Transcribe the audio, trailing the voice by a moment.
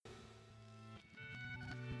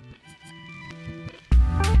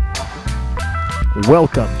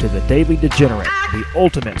Welcome to the Daily Degenerate, the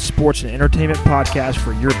ultimate sports and entertainment podcast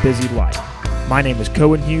for your busy life. My name is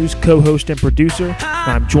Cohen Hughes, co-host and producer,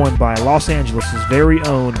 and I'm joined by Los Angeles' very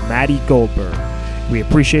own Maddie Goldberg. We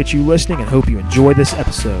appreciate you listening and hope you enjoy this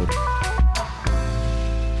episode.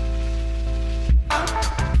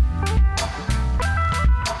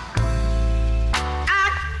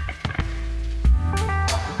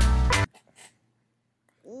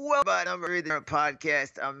 Welcome to number 3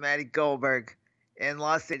 podcast. I'm Maddie Goldberg in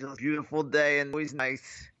Los Angeles. Beautiful day and always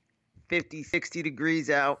nice. 50, 60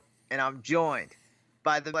 degrees out, and I'm joined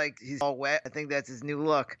by he's all wet. I think that's his new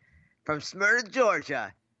look. From Smyrna,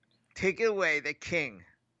 Georgia. Take it away, the king.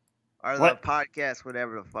 Or the podcast,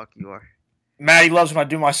 whatever the fuck you are. Maddie loves when I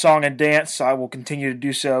do my song and dance, so I will continue to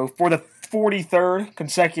do so for the 43rd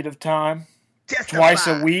consecutive time. Twice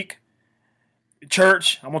a week.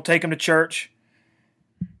 Church. I'm going to take him to church.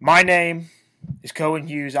 My name is Cohen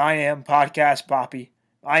Hughes. I am Podcast Poppy.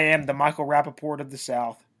 I am the Michael Rappaport of the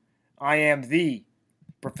South. I am the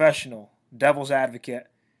professional devil's advocate.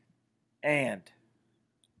 And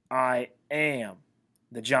I am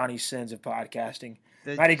the Johnny Sins of podcasting.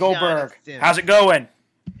 Maddie Goldberg, how's it going?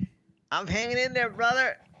 I'm hanging in there,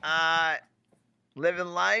 brother. Living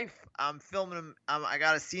life. I'm filming. I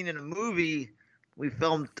got a scene in a movie we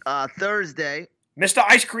filmed Thursday. Mr.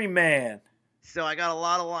 Ice Cream Man. So I got a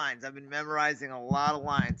lot of lines. I've been memorizing a lot of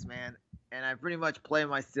lines, man. And I pretty much play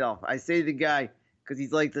myself. I say to the guy, because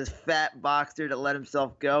he's like this fat boxer that let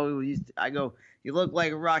himself go. I go, you look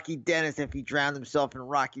like Rocky Dennis if he drowned himself in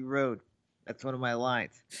Rocky Road. That's one of my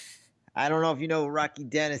lines. I don't know if you know who Rocky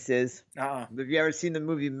Dennis is. But have you ever seen the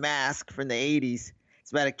movie Mask from the 80s?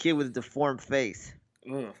 It's about a kid with a deformed face.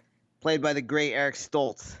 Ugh. Played by the great Eric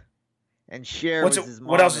Stoltz. And Cher was his mom.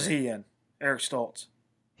 What else is he in? Eric Stoltz.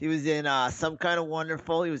 He was in Some Kind of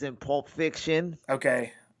Wonderful. He was in Pulp Fiction.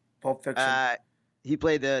 Okay. Pulp Fiction. He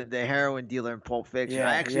played the heroin dealer in Pulp Fiction. Yeah,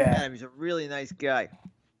 I actually met him. He's a really nice guy.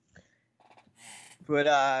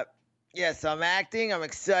 But, so I'm acting. I'm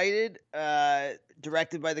excited.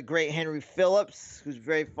 Directed by the great Henry Phillips, who's a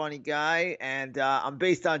very funny guy. And I'm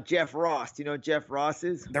based on Jeff Ross. Do you know what Jeff Ross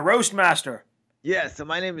is? The Roast Master. Yeah, so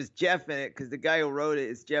my name is Jeff in it because the guy who wrote it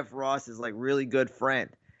is Jeff Ross's, really good friend.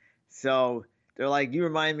 So they're like, you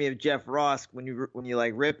remind me of Jeff Ross when you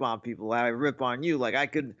rip on people. How I rip on you. I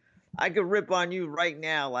could rip on you right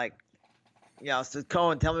now. So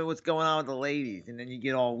Cohen, tell me what's going on with the ladies. And then you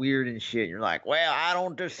get all weird and shit. You're like, well, I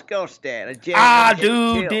don't discuss that. I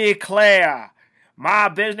do declare my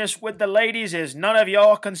business with the ladies is none of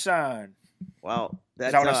your concern. Well,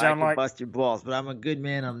 that's how I can bust your balls. But I'm a good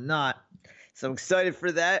man. I'm not. So I'm excited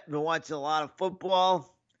for that. Been watching a lot of football.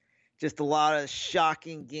 Just a lot of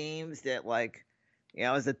shocking games that, it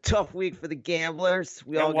was a tough week for the gamblers.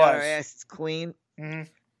 We all got our asses clean. Mm-hmm.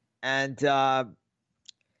 And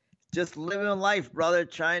just living life, brother,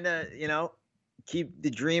 trying to, keep the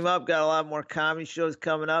dream up. Got a lot more comedy shows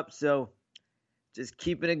coming up, so just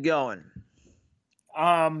keeping it going.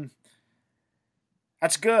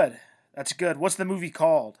 That's good. That's good. What's the movie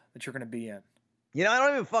called that you're going to be in? I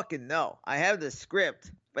don't even fucking know. I have the script,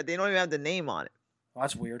 but they don't even have the name on it. Well,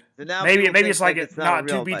 that's weird. So now maybe it's it's not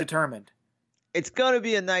to be determined. It's going to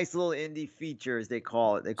be a nice little indie feature, as they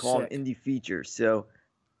call it. They call them indie features. So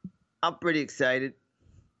I'm pretty excited.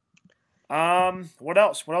 What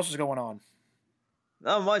else? What else is going on?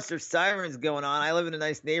 Not much. There's sirens going on. I live in a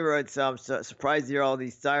nice neighborhood, so I'm surprised to hear all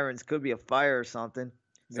these sirens. Could be a fire or something.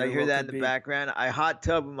 So I hear that in the background. I hot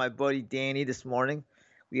tubbed with my buddy Danny this morning.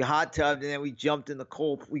 We hot tubbed, and then we jumped in the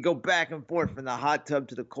cold. We go back and forth from the hot tub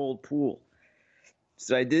to the cold pool.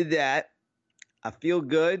 So I did that. I feel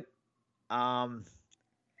good.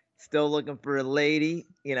 Still looking for a lady,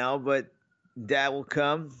 but that will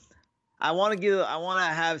come. I want to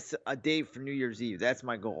have a date for New Year's Eve. That's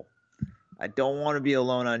my goal. I don't want to be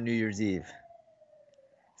alone on New Year's Eve.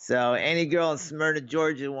 So any girl in Smyrna,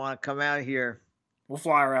 Georgia, want to come out here? We'll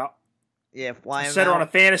fly her out. Yeah, fly set her on a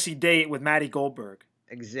fantasy date with Maddie Goldberg.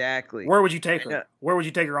 Exactly. Where would you take her? Where would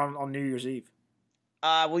you take her on New Year's Eve?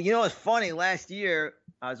 Well, it's funny. Last year,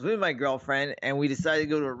 I was with my girlfriend, and we decided to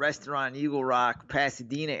go to a restaurant in Eagle Rock,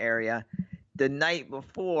 Pasadena area. The night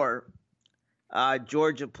before,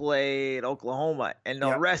 Georgia played Oklahoma, and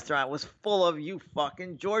the restaurant was full of you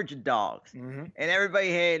fucking Georgia dogs. Mm-hmm. And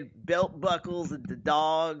everybody had belt buckles of the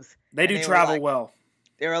dogs. They travel well.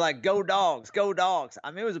 They were like, go dogs, go dogs. I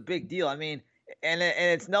mean, it was a big deal. I mean, and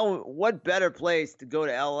it's what better place to go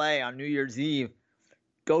to L.A. on New Year's Eve,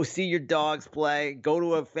 go see your dogs play, go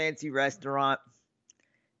to a fancy restaurant.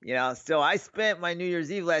 So I spent my New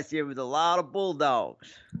Year's Eve last year with a lot of bulldogs.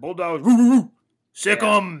 Bulldogs, woo, woo, woo. Sick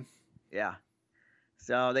 'em. Yeah.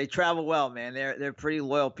 So they travel well, man. They're pretty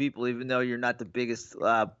loyal people, even though you're not the biggest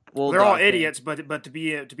Bulldog They're all fan. idiots, but to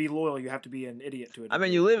be loyal, you have to be an idiot to it. I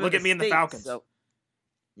mean, you live Look in at me in the States, Falcons. So,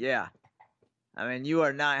 yeah. I mean, you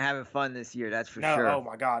are not having fun this year, that's for No, sure. oh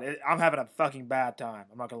my God. I'm having a fucking bad time.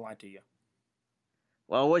 I'm not going to lie to you.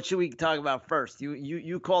 Well, what should we talk about first?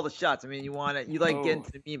 You call the shots. I mean, you like getting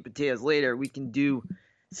to the meat and potatoes later. We can do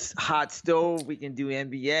hot stove. We can do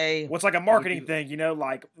NBA. What's like a marketing thing,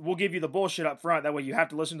 like we'll give you the bullshit up front. That way you have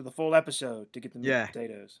to listen to the full episode to get the meat and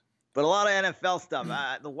potatoes. But a lot of NFL stuff.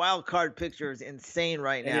 The wild card picture is insane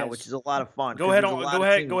right now, which is a lot of fun. Go ahead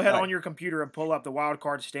on your computer and pull up the wild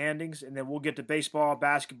card standings, and then we'll get to baseball,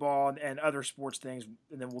 basketball, and other sports things,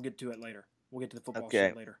 and then we'll get to it later. We'll get to the football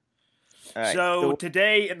shit later. All right, so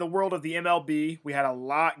today in the world of the MLB, we had a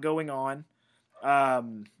lot going on.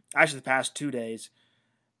 Actually, the past 2 days.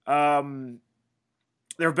 There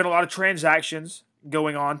have been a lot of transactions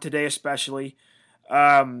going on today, especially.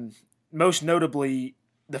 Most notably,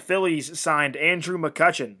 the Phillies signed Andrew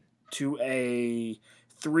McCutchen to a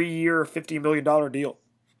 3-year, $50 million deal.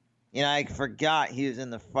 I forgot he was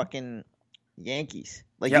in the fucking Yankees.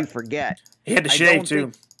 You forget. He had to shave,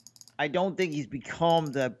 too. I don't think he's become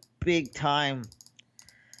the big-time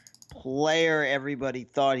player everybody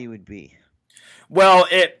thought he would be. Well,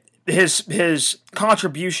 his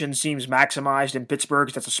contribution seems maximized in Pittsburgh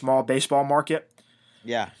because that's a small baseball market.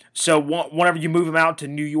 Yeah. So whenever you move him out to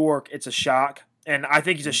New York, it's a shock. And I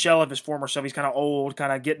think he's a shell of his former self. He's kind of old,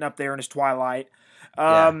 kind of getting up there in his twilight.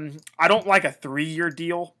 I don't like a 3-year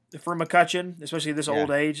deal for McCutchen, especially at this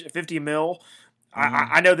old age. $50 million.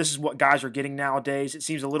 I know this is what guys are getting nowadays. It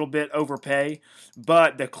seems a little bit overpay,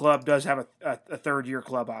 but the club does have a 3rd-year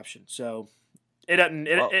club option, so it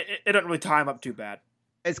doesn't really tie him up too bad.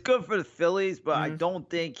 It's good for the Phillies, but I don't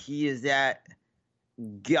think he is that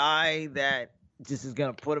guy that just is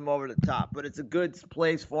going to put him over the top. But it's a good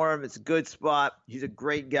place for him. It's a good spot. He's a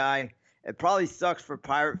great guy. It probably sucks for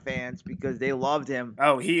Pirate fans because they loved him.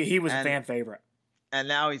 Oh, he was a fan favorite, and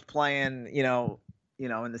now he's playing,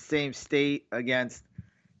 in the same state against,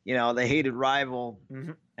 the hated rival.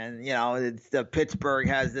 Mm-hmm. And, it's the Pittsburgh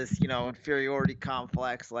has this, inferiority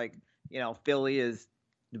complex. Philly is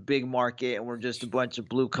the big market and we're just a bunch of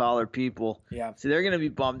blue collar people. Yeah. So they're going to be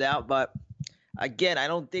bummed out. But again, I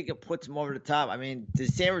don't think it puts them over the top. I mean,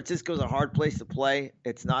 San Francisco's a hard place to play.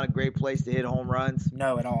 It's not a great place to hit home runs.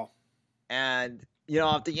 No, at all. And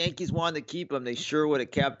if the Yankees wanted to keep him, they sure would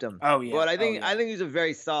have kept him. Oh yeah. But I think he's a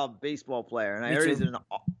very solid baseball player, and I heard he's an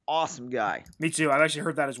awesome guy. Me too. I've actually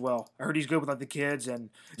heard that as well. I heard he's good with the kids and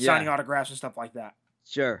signing autographs and stuff like that.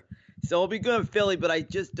 Sure. So it'll be good in Philly, but I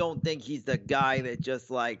just don't think he's the guy that just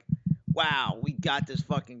wow, we got this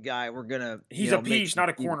fucking guy. We're gonna. He's a piece, not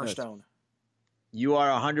a cornerstone. You are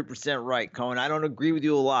 100% right, Cohen. I don't agree with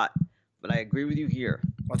you a lot, but I agree with you here.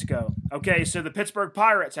 Let's go. Okay, so the Pittsburgh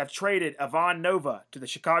Pirates have traded Ivan Nova to the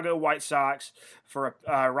Chicago White Sox for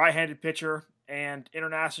a right-handed pitcher and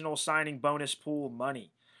international signing bonus pool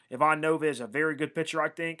money. Ivan Nova is a very good pitcher, I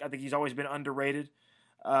think. I think he's always been underrated.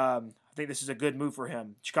 I think this is a good move for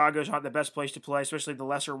him. Chicago's not the best place to play, especially the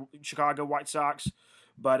lesser Chicago White Sox.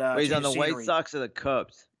 But he's on the White Sox or the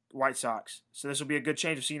Cubs? White Sox. So this will be a good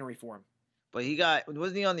change of scenery for him. But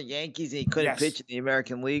wasn't he on the Yankees and he couldn't pitch in the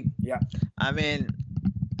American League? Yeah. I mean,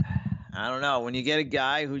 I don't know. When you get a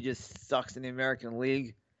guy who just sucks in the American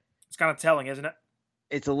League, it's kind of telling, isn't it?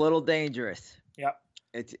 It's a little dangerous. Yep.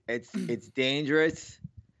 It's dangerous.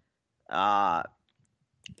 It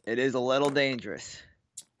is a little dangerous.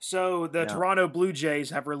 So the Toronto Blue Jays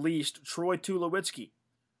have released Troy Tulowitzki,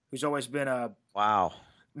 who's always been a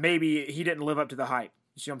maybe he didn't live up to the hype.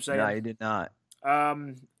 You see what I'm saying? No, he did not.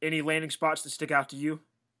 Any landing spots that stick out to you?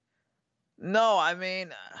 No, I mean,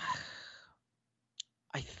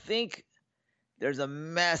 I think there's a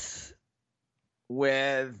mess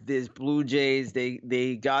with these Blue Jays.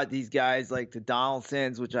 They got these guys like the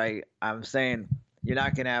Donaldsons, which I'm saying you're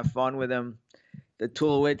not going to have fun with them. The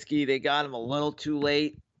Tulowitzki, they got him a little too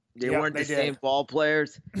late. They weren't the same ball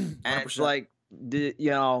players. And 100%. It's like,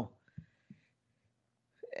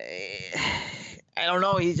 I don't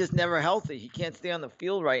know. He's just never healthy. He can't stay on the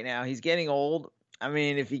field right now. He's getting old. I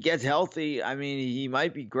mean, if he gets healthy, I mean, he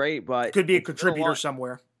might be great, but could be a contributor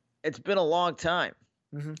somewhere. It's been a long time.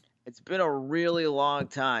 Mm-hmm. It's been a really long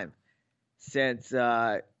time since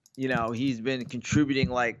he's been contributing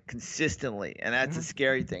consistently, and that's a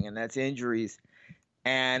scary thing, and that's injuries.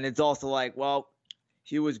 And it's also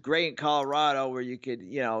he was great in Colorado where you could,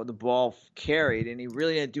 the ball carried, and he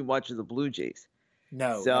really didn't do much of the Blue Jays.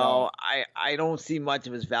 No. So I don't see much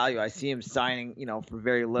of his value. I see him signing, for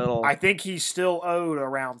very little. I think he's still owed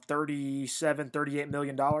around $37, $38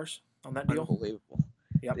 million on that deal. Unbelievable.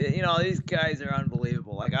 Yep. These guys are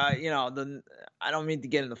unbelievable. Like I don't mean to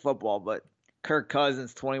get into football, but Kirk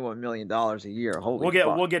Cousins, $21 million a year. Holy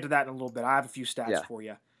fuck. We'll get to that in a little bit. I have a few stats for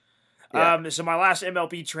you. Yeah. So my last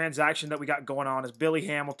MLB transaction that we got going on is Billy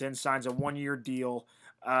Hamilton signs a 1-year deal.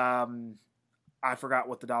 I forgot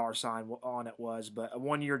what the dollar sign on it was, but a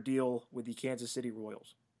 1-year deal with the Kansas City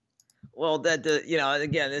Royals. Well,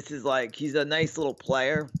 again, this is like he's a nice little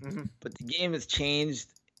player, Mm-hmm. but the game has changed.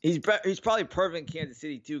 He's probably perfect in Kansas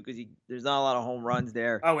City too because there's not a lot of home runs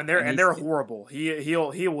there. Oh, and they're horrible. He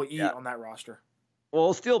will eat on that roster. Well,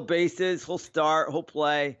 he'll steal bases, he'll start, he'll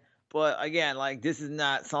play, but again, like this is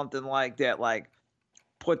not something like that. Like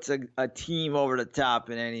puts a team over the top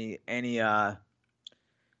in any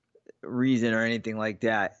reason or anything like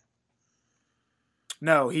that.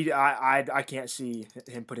 No, I can't see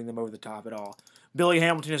him putting them over the top at all. Billy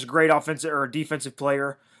Hamilton is a great offensive or defensive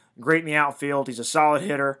player, great in the outfield. He's a solid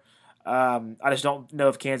hitter. I just don't know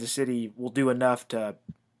if Kansas City will do enough to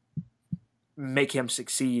make him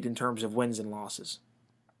succeed in terms of wins and losses.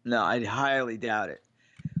 No, I highly doubt it.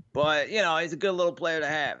 But, he's a good little player to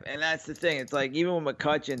have. And that's the thing. It's like even with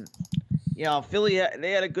McCutchen, Philly,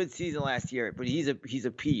 they had a good season last year, but he's a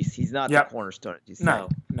piece. He's not the cornerstone.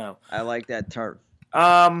 No. I like that term.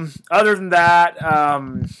 Other than that,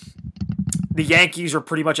 the Yankees are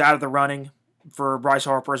pretty much out of the running for Bryce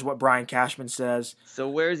Harper, is what Brian Cashman says. So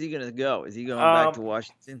where is he going to go? Is he going back to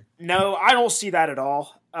Washington? No, I don't see that at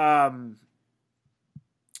all. The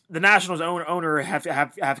Nationals owner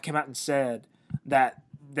have come out and said that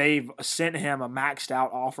they've sent him a maxed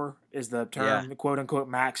out offer, is the term, quote unquote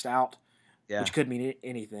maxed out, which could mean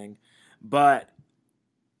anything. But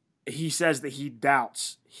he says that he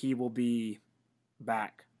doubts he will be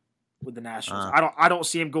back with the Nationals. I don't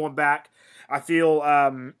see him going back. I feel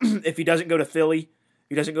if he doesn't go to Philly,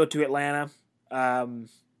 he doesn't go to Atlanta,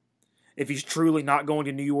 if he's truly not going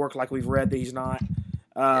to New York like we've read that he's not,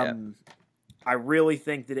 I really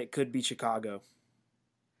think that it could be Chicago.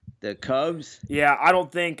 The Cubs? Yeah, I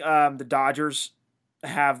don't think the Dodgers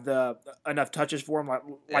have enough touches for him.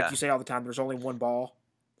 Like you say all the time, there's only one ball.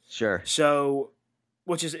 Sure. So,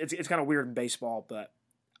 which is it's kind of weird in baseball, but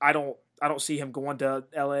I don't see him going to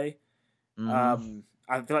L.A. Mm-hmm.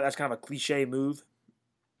 I feel like that's kind of a cliche move.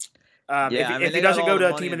 If he doesn't go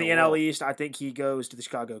to a team in the NL East, I think he goes to the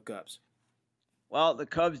Chicago Cubs. Well, the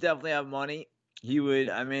Cubs definitely have money. He would.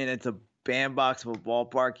 I mean, it's a bandbox of a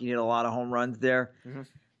ballpark. He hit a lot of home runs there. Mm-hmm.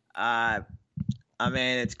 I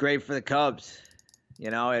mean, it's great for the Cubs.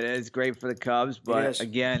 It is great for the Cubs. But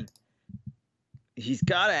again, he's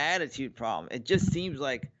got an attitude problem. It just seems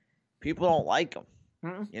like people don't like him.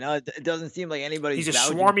 Mm-hmm. It doesn't seem like anybody's. He's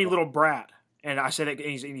a swarmy little brat, and I said it.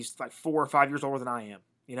 He's like 4 or 5 years older than I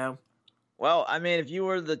am. Well, I mean, if you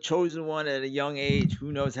were the chosen one at a young age,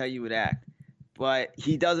 who knows how you would act? But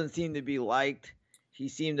he doesn't seem to be liked. He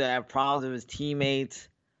seemed to have problems with his teammates.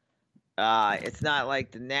 It's not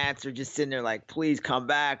like the Nats are just sitting there like, please come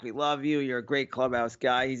back. We love you. You're a great clubhouse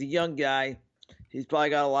guy. He's a young guy. He's probably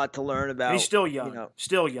got a lot to learn about. He's still young.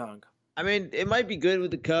 Still young. I mean, it might be good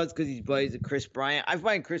with the Cubs because he's buddies with Chris Bryant. I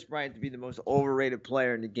find Chris Bryant to be the most overrated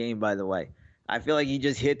player in the game, by the way. I feel like he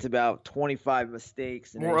just hits about 25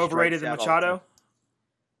 mistakes. And more overrated than Machado?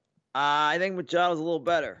 I think Machado's a little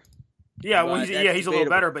better. Yeah, well, he's a little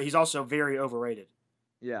better, but he's also very overrated.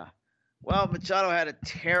 Yeah. Well, Machado had a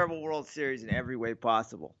terrible World Series in every way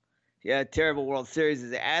possible. He had a terrible World Series.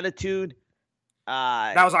 His attitude.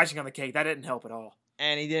 That was icing on the cake. That didn't help at all.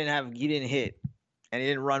 And he didn't hit. And he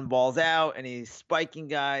didn't run balls out. And he's spiking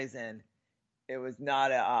guys. And it was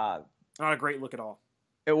not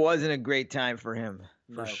It wasn't a great time for him,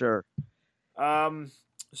 for sure. So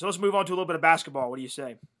let's move on to a little bit of basketball. What do you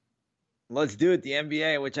say? Let's do it. The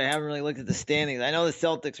NBA, which I haven't really looked at the standings. I know the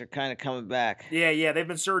Celtics are kind of coming back. Yeah, they've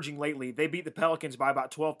been surging lately. They beat the Pelicans by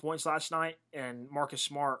about 12 points last night, and Marcus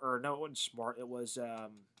Morris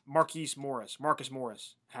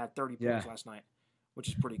had 30 points last night, which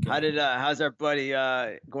is pretty good. How's our buddy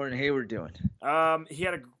Gordon Hayward doing? He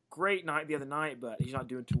had a great night the other night, but he's not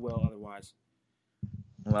doing too well otherwise.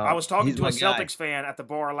 Well, I was talking to a Celtics fan at the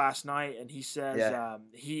bar last night, and he says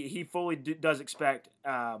he fully does expect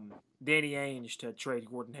Danny Ainge to trade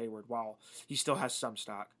Gordon Hayward while he still has some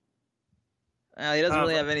stock. He doesn't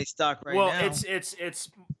really have any stock right now. Well,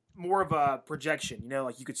 it's more of a projection,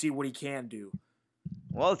 like you could see what he can do.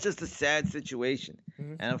 Well, it's just a sad situation,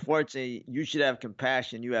 and unfortunately, you should have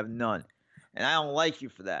compassion. You have none, and I don't like you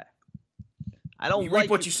for that. I don't you like reap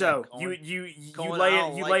what you sow. You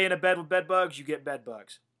lay in a bed with bed bugs, you get bed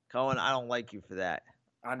bugs. Cohen, I don't like you for that.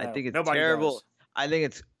 I know. I think it's Nobody terrible. Does. I think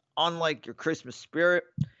it's unlike your Christmas spirit.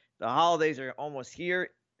 The holidays are almost here.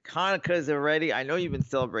 Hanukkah's already. I know you've been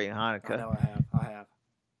celebrating I Hanukkah. know I have. I have.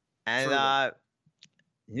 And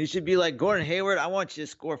Truly. you should be like Gordon Hayward. I want you to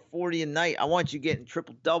score 40 a night. I want you getting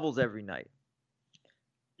triple doubles every night.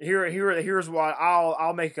 Here's why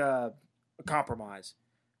I'll make a compromise.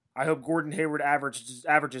 I hope Gordon Hayward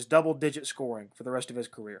averages double digit scoring for the rest of his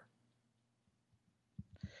career.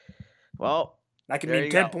 Well, that could mean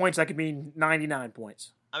 10 points. That could mean 99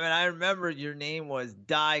 points. I mean, I remember your name was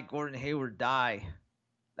Gordon Hayward Die.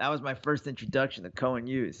 That was my first introduction to Cohen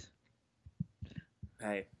Hughes.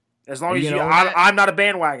 Hey, as long as I'm not a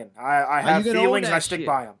bandwagon. I have feelings and I stick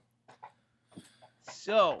by them.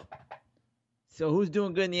 So who's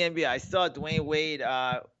doing good in the NBA? I saw Dwayne Wade.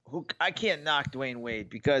 Who I can't knock Dwayne Wade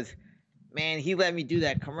because, man, he let me do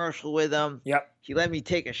that commercial with him. Yep. He let me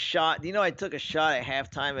take a shot. You know, I took a shot at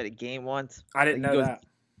halftime at a game once. I didn't know that.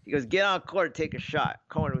 He goes, get on court, take a shot.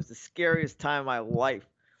 Cohen, it was the scariest time of my life.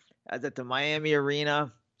 I was at the Miami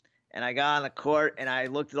Arena, and I got on the court, and I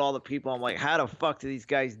looked at all the people. I'm like, how the fuck do these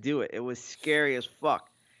guys do it? It was scary as fuck.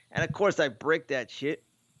 And, of course, I bricked that shit.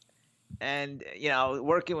 And, you know,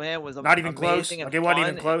 working with him was not even close. Like, it wasn't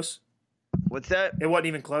even close. What's that? It wasn't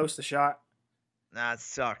even close, the shot. Nah, it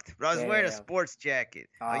sucked. But I was wearing a sports jacket.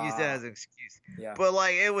 I'll use that as an excuse. Yeah. But,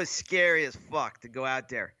 like, it was scary as fuck to go out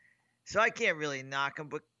there. So I can't really knock him,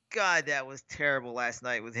 but God, that was terrible last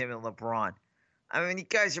night with him and LeBron. I mean, you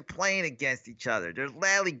guys are playing against each other. They're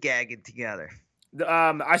lollygagging together.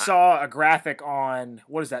 I saw a graphic on,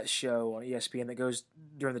 what is that show on ESPN that goes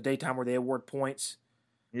during the daytime where they award points?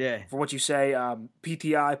 Yeah. For what you say,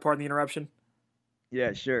 PTI, pardon the interruption.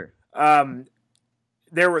 Yeah, sure.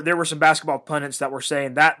 There were some basketball pundits that were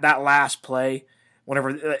saying that last play,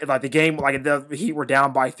 whenever like the game, like the Heat were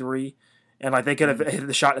down by 3, and like they could have hit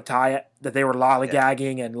the shot to tie it, that they were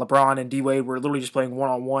lollygagging, and LeBron and D Wade were literally just playing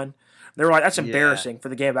 1-on-1. They were like, that's embarrassing for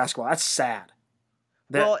the game of basketball. That's sad.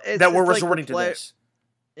 That we're resorting to this.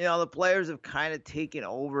 You know, the players have kind of taken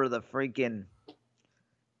over the freaking.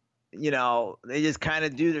 You know, they just kind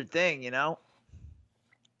of do their thing. You know.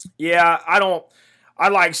 Yeah, I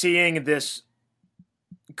like seeing this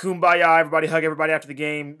kumbaya, everybody hug everybody after the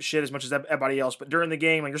game shit as much as everybody else. But during the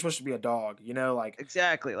game, like, you're supposed to be a dog, you know, like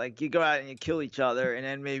exactly. Like you go out and you kill each other, and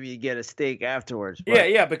then maybe you get a steak afterwards. But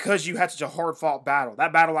yeah, because you had such a hard fought battle.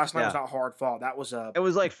 That battle last night was not hard fought. That was It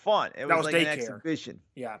was like fun. It was like daycare. An exhibition.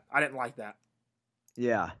 Yeah, I didn't like that.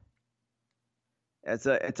 Yeah, it's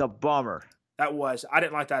a bummer. That was. I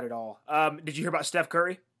didn't like that at all. Did you hear about Steph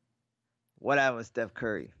Curry? What happened with Steph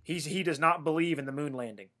Curry? He does not believe in the moon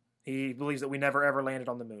landing. He believes that we never ever landed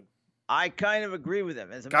on the moon. I kind of agree with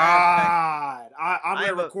him. As a matter of fact, I'm going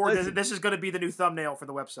to record this. This is going to be the new thumbnail for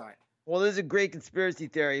the website. Well, this is a great conspiracy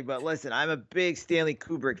theory, but listen, I'm a big Stanley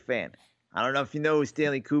Kubrick fan. I don't know if you know who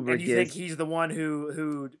Stanley Kubrick is. And you think he's the one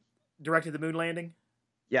who directed the moon landing?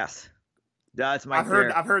 Yes, that's my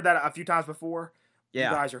theory. I've heard that a few times before.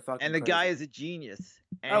 Yeah, you guys are fucking and the crazy. guy is a genius,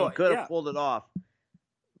 and he could have pulled it off.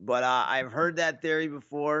 But I've heard that theory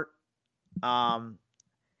before. You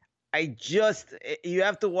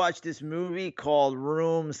have to watch this movie called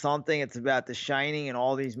Room something. It's about The Shining and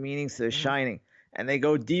all these meanings to The Shining, and they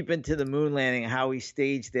go deep into the moon landing and how he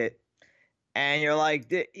staged it. And you're like,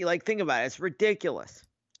 think about it. It's ridiculous.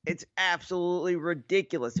 It's absolutely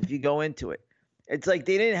ridiculous if you go into it. It's like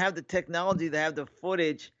they didn't have the technology to have the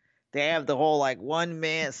footage. They have the whole like one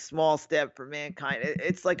man, small step for mankind.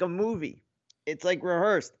 It's like a movie. It's like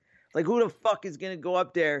rehearsed. Like who the fuck is gonna go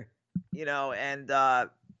up there, you know, and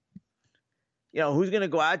who's gonna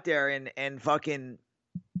go out there and fucking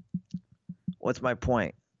what's my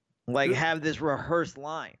point? Like have this rehearsed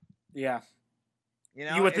line. Yeah. You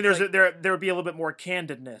know, you would think there would be a little bit more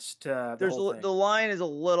candidness to the whole thing. The line is a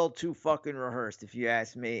little too fucking rehearsed, if you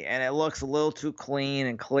ask me, and it looks a little too clean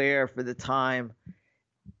and clear for the time.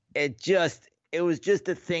 It was just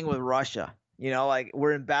a thing with Russia. You know, like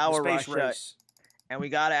we're in battle with Russia, race. And we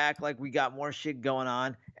got to act like we got more shit going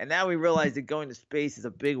on. And now we realize that going to space is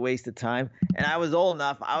a big waste of time. And I was old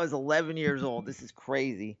enough. I was 11 years old. This is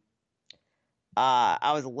crazy.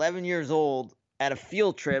 I was 11 years old at a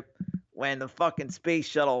field trip when the fucking space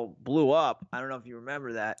shuttle blew up. I don't know if you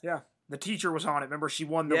remember that. Yeah. The teacher was on it. Remember, she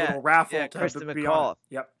won the little raffle. Yeah, Kristen McCall.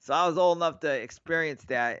 Yep. So I was old enough to experience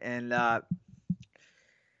that. And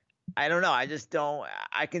I don't know. I just don't.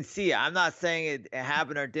 I can see it. I'm not saying it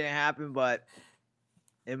happened or didn't happen, but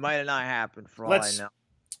it might have not happened for all I know.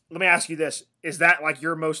 Let me ask you this: is that like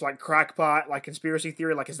your most like crackpot like conspiracy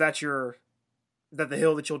theory? Like, is that the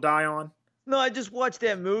hill that you'll die on? No, I just watched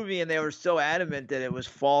that movie and they were so adamant that it was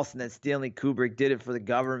false and that Stanley Kubrick did it for the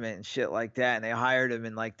government and shit like that. And they hired him,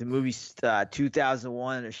 and like the movie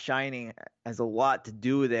 2001 The Shining has a lot to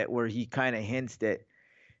do with it, where he kind of hints that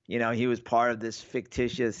he was part of this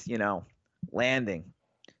fictitious, landing.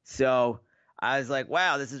 So I was like,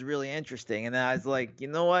 wow, this is really interesting. And then I was like, you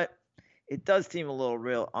know what? It does seem a little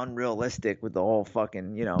real unrealistic with the whole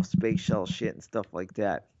fucking, space shuttle shit and stuff like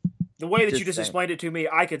that. The way that you just explained it to me,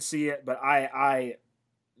 I could see it, but I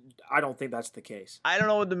don't think that's the case. I don't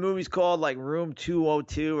know what the movie's called, like Room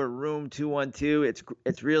 202 or Room 212.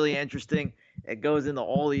 It's really interesting. It goes into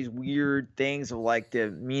all these weird things of like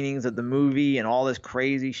the meanings of the movie and all this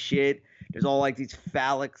crazy shit. There's all like these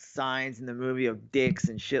phallic signs in the movie of dicks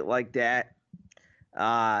and shit like that.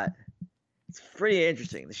 It's pretty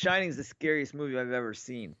interesting. The Shining is the scariest movie I've ever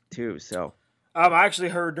seen too. So, I actually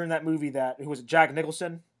heard during that movie that it was Jack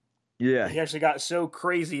Nicholson. Yeah, he actually got so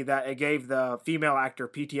crazy that it gave the female actor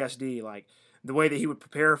PTSD. Like the way that he would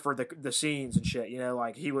prepare for the scenes and shit.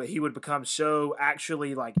 Like he would become so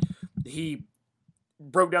actually like he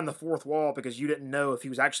broke down the fourth wall because you didn't know if he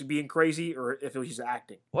was actually being crazy or if it was just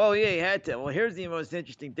acting. Well, yeah, he had to. Well, here's the most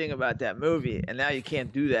interesting thing about that movie, and now you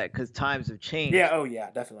can't do that because times have changed. Yeah, oh yeah,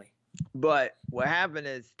 definitely. But what happened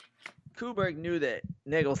is Kubrick knew that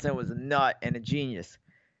Nicholson was a nut and a genius.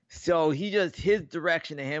 So his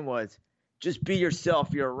direction to him was just be yourself.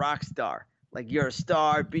 You're a rock star. Like, you're a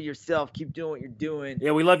star. Be yourself. Keep doing what you're doing.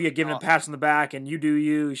 Yeah, we love you giving him pats on the back and you do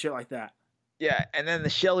you, shit like that. Yeah, and then the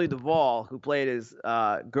Shelley Duvall, who played his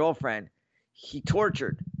girlfriend, he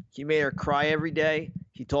tortured. He made her cry every day.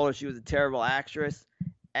 He told her she was a terrible actress.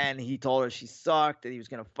 And he told her she sucked, that he was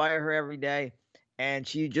going to fire her every day. And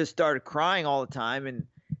she just started crying all the time. And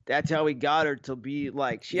that's how he got her to be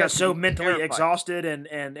like, she got so mentally terrified. Exhausted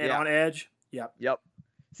and on edge. Yep.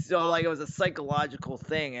 So like it was a psychological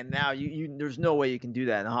thing, and now you there's no way you can do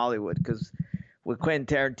that in Hollywood, because when Quentin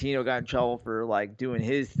Tarantino got in trouble for like doing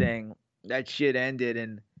his thing, that shit ended,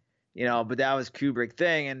 and but that was Kubrick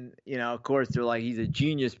thing, and of course they're like, he's a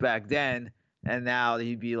genius back then, and now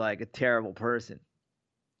he'd be like a terrible person.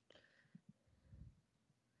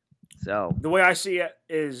 So the way I see it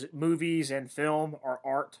is movies and film are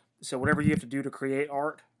art. So whatever you have to do to create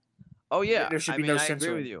art. Oh yeah, there should be no censoring.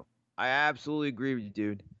 I agree with you. I absolutely agree with you,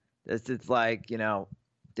 dude. It's like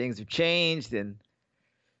things have changed, and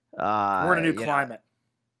we're in a new climate,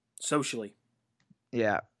 socially.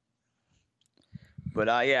 Yeah. But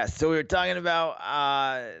yeah, so we were talking about.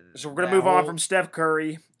 So we're gonna move on from Steph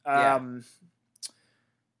Curry.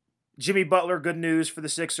 Jimmy Butler, good news for the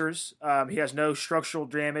Sixers. He has no structural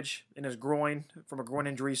damage in his groin from a groin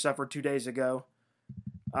injury suffered 2 days ago.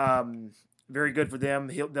 Very good for them.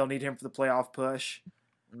 They'll need him for the playoff push.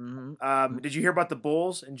 Mm-hmm. Did you hear about the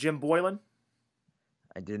Bulls and Jim Boylan?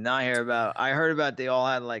 I did not hear about. I heard about they all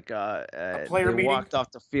had like a player they meeting. Walked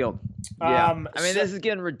off the field. Yeah, this is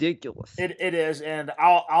getting ridiculous. It is, and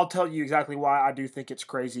I'll tell you exactly why I do think it's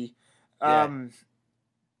crazy. 3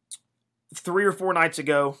 or 4 nights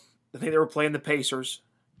ago, I think they were playing the Pacers.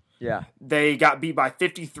 Yeah, they got beat by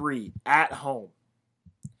 53 at home.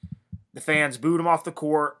 The fans booed them off the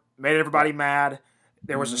court, made everybody mad.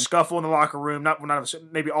 There was a scuffle in the locker room.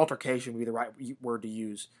 Maybe altercation would be the right word to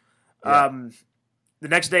use. Yeah. The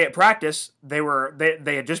next day at practice, they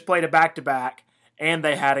had just played a back-to-back, and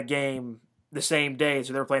they had a game the same day.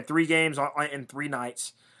 So they were playing 3 games in 3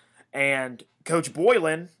 nights. And Coach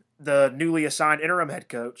Boylan, the newly assigned interim head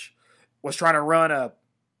coach, was trying to run a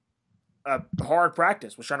hard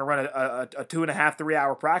practice. Was trying to run a 2.5, 3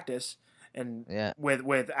 hour practice, and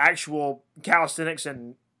with actual calisthenics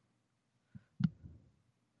and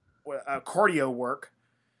cardio work,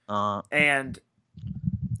 and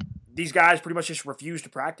these guys pretty much just refused to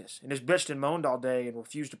practice and just bitched and moaned all day and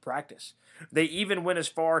refused to practice. They even went as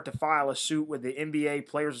far to file a suit with the NBA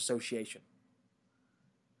Players Association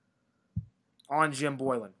on Jim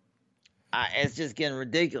Boylan. It's just getting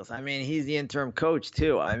ridiculous. I mean, he's the interim coach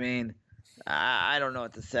too. I mean, I don't know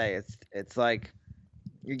what to say. It's like,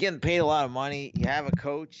 you're getting paid a lot of money. You have a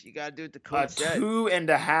coach. You got to do what the coach said.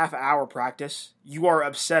 2.5 hour practice. You are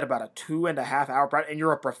upset about a 2.5 hour practice, and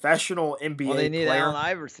you're a professional NBA player. Well, they need Allen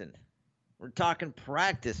Iverson. We're talking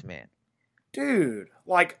practice, man. Dude,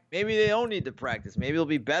 like, maybe they don't need to practice. Maybe it'll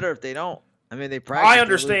be better if they don't. I mean, they practice. I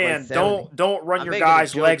understand. Don't run your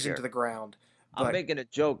guys' legs into the ground. I'm making a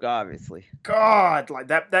joke, obviously. God, like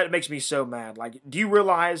that makes me so mad. Like, do you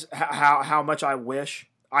realize how much I wish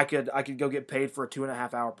I could go get paid for a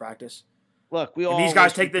 2.5 hour practice? Look, these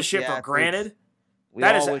guys take this shit for granted.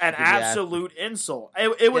 That is an absolute insult.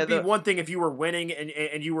 It would be one thing if you were winning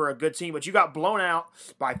and you were a good team, but you got blown out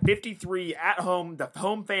by 53 at home. The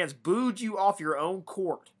home fans booed you off your own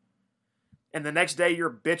court. And the next day you're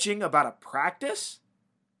bitching about a practice?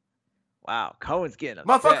 Wow, Cohen's getting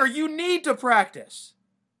upset. Motherfucker, you need to practice.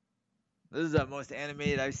 This is the most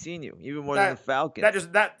animated I've seen you, even more than the Falcons.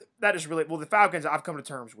 That is really, well, the Falcons I've come to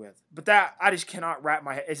terms with, but that I just cannot wrap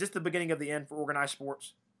my head. Is this the beginning of the end for organized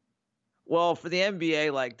sports? Well, for the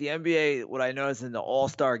NBA, like the NBA, what I noticed in the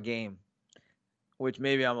All-Star game, which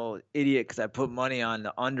maybe I'm an idiot because I put money on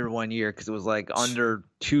the under 1 year because it was like under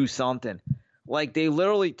 2 something. Like they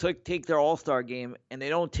literally take their All-Star game and they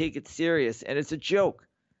don't take it serious, and it's a joke.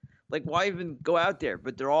 Like why even go out there?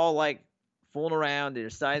 But they're all like fooling around. They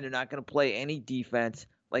decide they're not going to play any defense,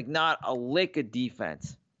 like not a lick of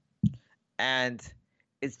defense. And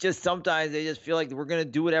it's just sometimes they just feel like we're going to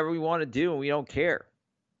do whatever we want to do and we don't care.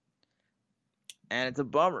 And it's a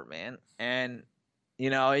bummer, man. And,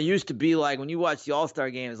 it used to be like when you watch the All-Star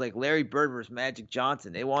games, like Larry Bird versus Magic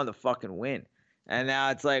Johnson, they wanted to fucking win. And now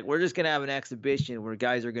it's like we're just going to have an exhibition where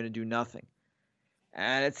guys are going to do nothing.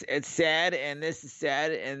 And it's sad, and this is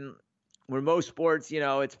sad. And where most sports,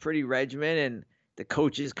 it's pretty regimented and the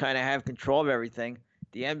coaches kind of have control of everything.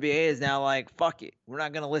 The NBA is now like, fuck it. We're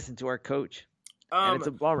not going to listen to our coach. And it's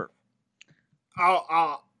a bummer.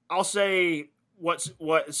 I'll say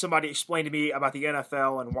what somebody explained to me about the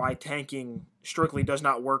NFL and why tanking strictly does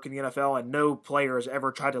not work in the NFL, and no player has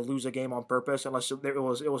ever tried to lose a game on purpose unless it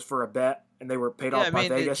was for a bet and they were paid off by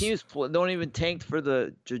Vegas. The teams don't even tank for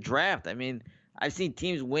the draft. I mean, I've seen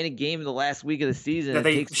teams win a game in the last week of the season that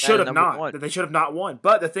they should have not. That they should have not won.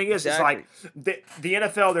 But the thing is, exactly. It's like the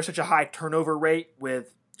NFL. There's such a high turnover rate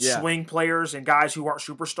with swing players and guys who aren't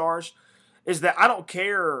superstars. Is that I don't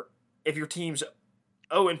care if your team's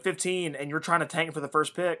 0-15 and you're trying to tank for the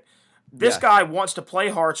first pick. This guy wants to play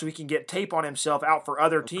hard so he can get tape on himself out for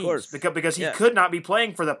other teams because he could not be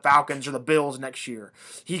playing for the Falcons or the Bills next year.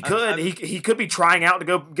 He could be trying out to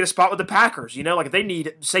go get a spot with the Packers. Like if they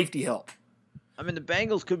need safety help. I mean, the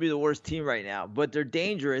Bengals could be the worst team right now, but they're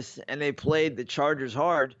dangerous, and they played the Chargers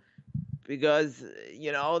hard because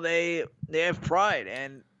they have pride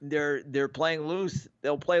and they're playing loose.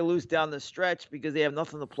 They'll play loose down the stretch because they have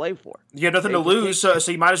nothing to play for. You have nothing to lose, so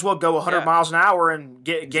you might as well go 100 miles an hour and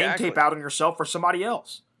get game tape out on yourself for somebody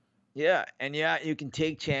else. Yeah, and you can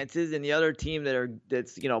take chances, and the other team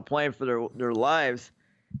that's playing for their lives,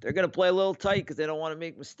 they're going to play a little tight because they don't want to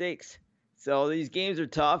make mistakes. So these games are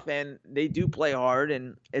tough, and they do play hard,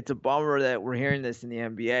 and it's a bummer that we're hearing this in the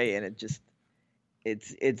NBA, and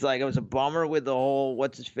it's like it was a bummer with the whole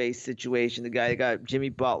what's-his-face situation, the guy that got Jimmy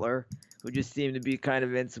Butler, who just seemed to be kind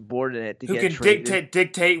of insubordinate to get traded. Who can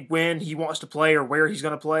dictate when he wants to play or where he's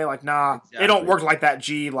going to play. Like, nah, It don't work like that,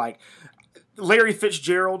 G. Like, Larry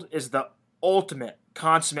Fitzgerald is the ultimate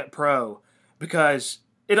consummate pro because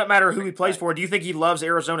it doesn't matter who he plays for. Do you think he loves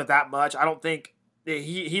Arizona that much? I don't think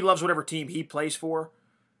he loves whatever team he plays for.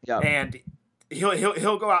 Yeah. And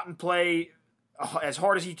he'll go out and play as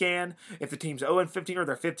hard as he can if the team's 0-15 or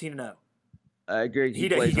they're 15-0. I agree. He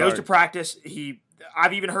goes to practice.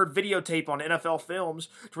 I've even heard videotape on NFL films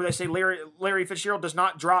where they say Larry Fitzgerald does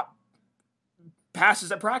not drop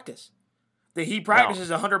passes at practice. That he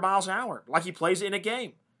practices 100 miles an hour like he plays in a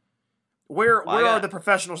game. Where are the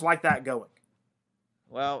professionals like that going?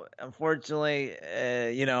 Well, unfortunately,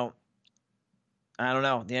 I don't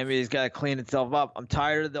know. The NBA's got to clean itself up. I'm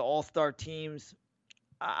tired of the all-star teams.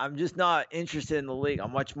 I'm just not interested in the league.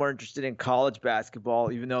 I'm much more interested in college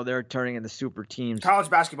basketball, even though they're turning into super teams.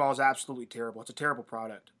 College basketball is absolutely terrible. It's a terrible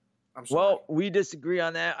product. I'm sorry. Well, we disagree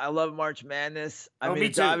on that. I love March Madness. I mean, me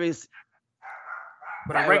it's too. obvious.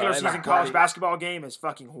 But a regular season college basketball game is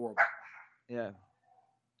fucking horrible. Yeah.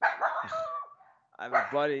 I have a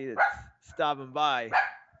buddy that's stopping by.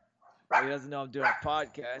 He doesn't know I'm doing a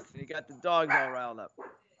podcast, and he got the dogs all riled up.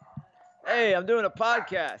 Hey, I'm doing a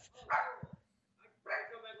podcast.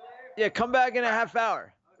 Yeah, come back in a half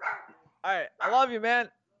hour. All right, I love you, man.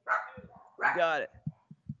 You got it.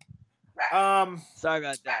 Sorry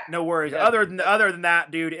about that. No worries. Yeah. Other than that,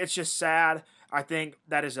 dude, it's just sad. I think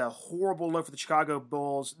that is a horrible look for the Chicago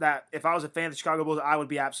Bulls. That if I was a fan of the Chicago Bulls, I would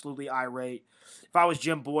be absolutely irate. If I was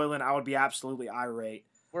Jim Boylan, I would be absolutely irate.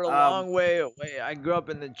 We're a long way away. I grew up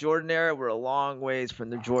in the Jordan era. We're a long ways from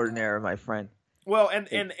the Jordan era, my friend. Well,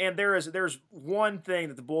 and there's one thing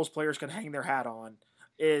that the Bulls players can hang their hat on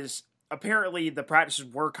is apparently the practices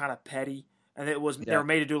were kind of petty, and they were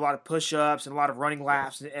made to do a lot of push-ups and a lot of running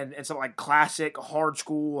laps and some like classic high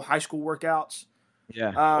school workouts.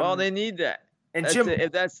 Yeah. Well, they need that. And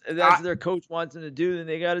if that's their coach wants them to do, then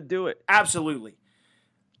they got to do it. Absolutely.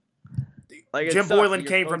 Like Jim Boylan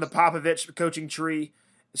came from the Popovich coaching tree,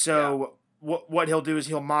 so what he'll do is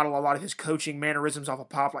he'll model a lot of his coaching mannerisms off of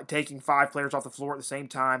Pop, like taking 5 players off the floor at the same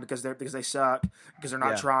time because they suck because they're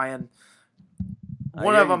not trying.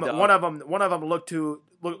 One of them looked to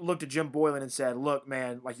Jim Boylan and said, "Look,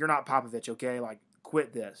 man, like you're not Popovich, okay? Like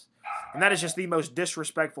quit this." And that is just the most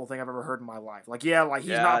disrespectful thing I've ever heard in my life. Like, yeah, like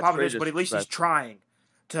he's Yeah, not it's very Popovich, but at least he's trying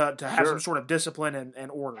to have some sort of discipline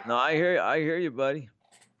and order. No, I hear you, buddy.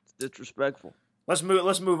 It's disrespectful. Let's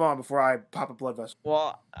move on before I pop a blood vessel.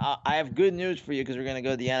 Well, I have good news for you because we're going to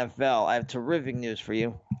go to the NFL. I have terrific news for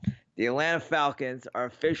you. The Atlanta Falcons are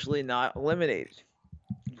officially not eliminated.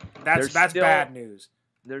 That's bad news.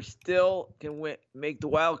 They still can make the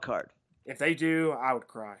wild card. If they do, I would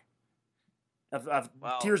cry.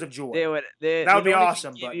 Tears of joy. That would be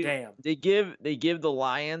awesome, but damn. They give the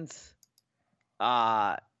Lions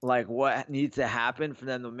like what needs to happen for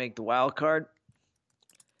them to make the wild card.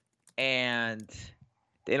 And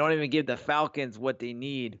they don't even give the Falcons what they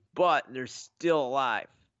need, but they're still alive.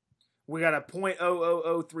 We got a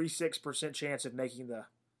 0.00036% chance of making the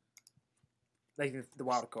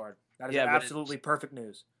wild card. That is absolutely perfect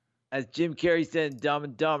news. As Jim Carrey said in Dumb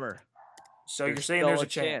and Dumber. So you're saying there's a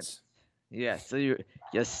chance. Yeah, so you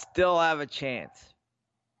still have a chance.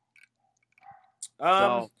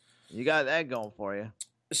 So you got that going for you.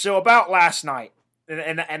 So about last night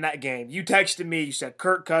and that game, you texted me. You said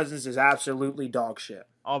Kirk Cousins is absolutely dog shit.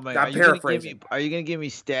 Oh my God! Paraphrasing. Are you gonna give me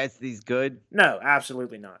stats? These good? No,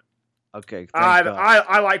 absolutely not. Okay.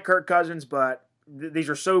 I like Kirk Cousins, but these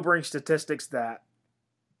are sobering statistics that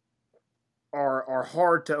are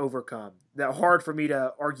hard to overcome. That hard for me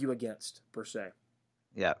to argue against per se.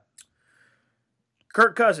 Yeah.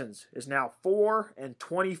 Kirk Cousins is now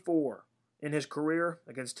 4-24 in his career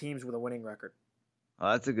against teams with a winning record.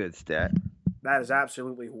 Oh, that's a good stat. That is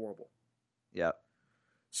absolutely horrible. Yep.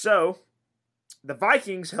 So, the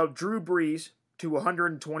Vikings held Drew Brees to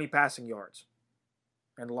 120 passing yards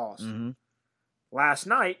and lost. Mm-hmm. Last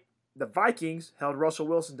night, the Vikings held Russell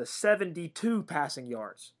Wilson to 72 passing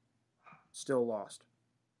yards. Still lost.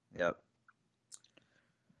 Yep.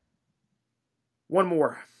 One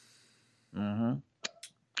more. Mm-hmm.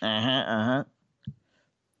 Uh-huh.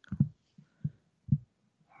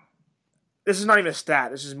 This is not even a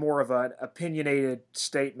stat. This is more of an opinionated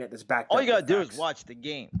statement that's backed up. All you got to do is watch the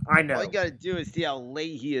game. I know. All you got to do is see how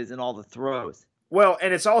late he is in all the throws. Well,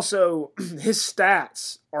 and it's also, his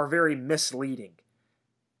stats are very misleading.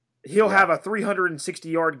 He'll have a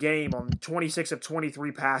 360-yard game on 26 of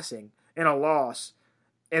 23 passing in a loss.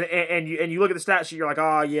 And you look at the stat sheet, you're like,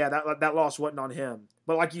 oh, yeah, that loss wasn't on him.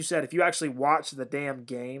 But like you said, if you actually watch the damn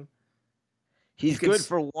game, he's good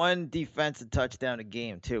for one defensive touchdown a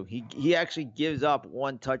game, too. He actually gives up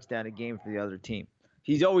one touchdown a game for the other team.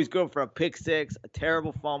 He's always good for a pick six, a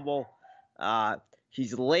terrible fumble.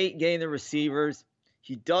 He's late getting the receivers.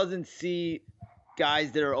 He doesn't see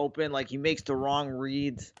guys that are open. Like, he makes the wrong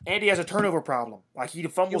reads. And he has a turnover problem. Like, he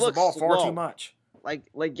fumbles the ball far too much.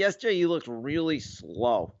 Like yesterday, he looked really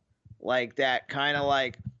slow. Like that kind of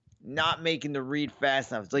like not making the read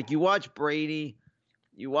fast enough. It's like you watch Brady,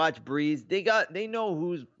 you watch Breeze. They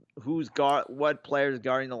know what player's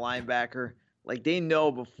guarding the linebacker. Like they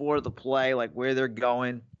know before the play, like where they're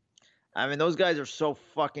going. I mean, those guys are so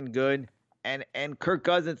fucking good. And Kirk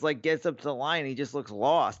Cousins like gets up to the line, and he just looks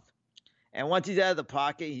lost. And once he's out of the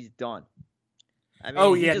pocket, he's done. I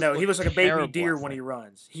mean, he looks like a baby deer when he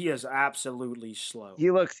runs. He is absolutely slow.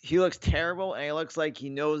 He looks terrible, and he looks like he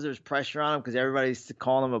knows there's pressure on him because everybody's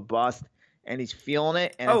calling him a bust, and he's feeling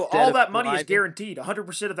it. And all that money is guaranteed.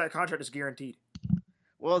 100% of that contract is guaranteed.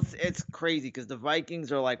 Well, it's crazy because the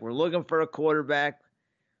Vikings are like, we're looking for a quarterback.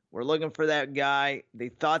 We're looking for that guy. They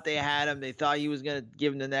thought they had him. They thought he was going to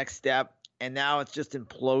give him the next step, and now it's just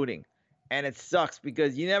imploding. And it sucks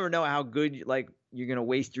because you never know how good you're going to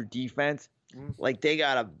waste your defense. Like, they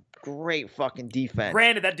got a great fucking defense.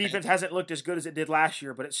 Granted, that defense hasn't looked as good as it did last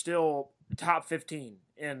year, but it's still top 15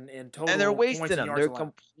 in total. And they're wasting points them. And They're yards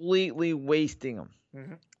completely wasting them.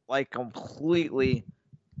 Mm-hmm. Like, completely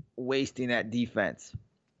wasting that defense.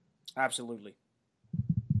 Absolutely.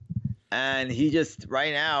 And he just,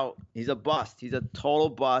 right now, he's a bust. He's a total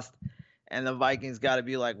bust. And the Vikings got to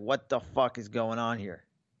be like, what the fuck is going on here?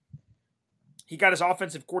 He got his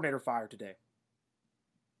offensive coordinator fired today.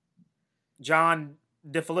 John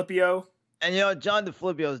DeFilippo. And, John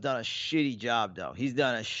DeFilippo has done a shitty job, though. He's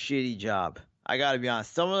done a shitty job. I got to be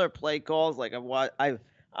honest. Some of their play calls, like,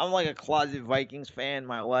 I'm like a closet Vikings fan in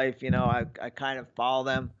my life. I kind of follow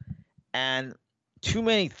them. And too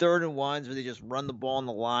many 3rd and 1s where they just run the ball on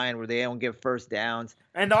the line where they don't get first downs.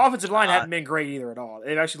 And the offensive line hasn't been great either at all.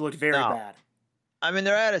 It actually looked very bad. I mean,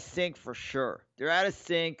 they're out of sync for sure. They're out of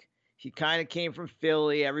sync. He kind of came from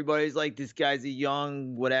Philly. Everybody's like, this guy's a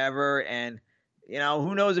young whatever. And,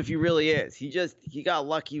 who knows if he really is. He got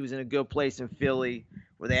lucky. He was in a good place in Philly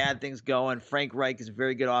where they had things going. Frank Reich is a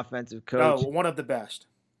very good offensive coach. Oh, one of the best.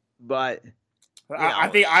 But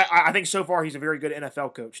I think so far he's a very good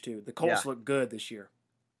NFL coach too. The Colts look good this year.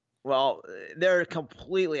 Well, they're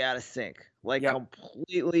completely out of sync.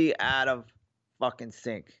 Completely out of fucking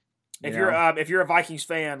sync. If you're a Vikings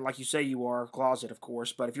fan, like you say you are, closet of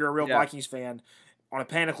course, but if you're a real Vikings fan, on a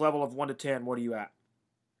panic level of 1 to 10, what are you at?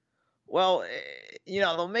 Well,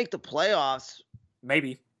 they'll make the playoffs.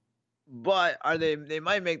 Maybe. But they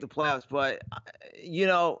might make the playoffs, but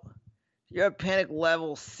you're at panic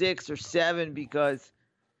level 6 or 7 because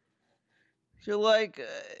you're like,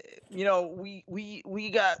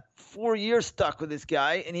 we got 4 years stuck with this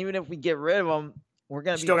guy, and even if we get rid of him, we're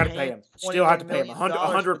gonna still got to pay him. Still have to pay him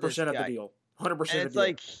 100% of the deal. 100% of the deal. It's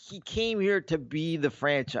like he came here to be the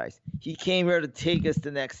franchise. He came here to take us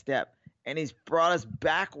the next step, and he's brought us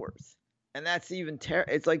backwards, and that's even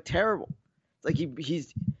it's like terrible. It's like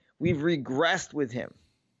we've regressed with him.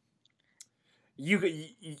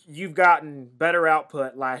 You've gotten better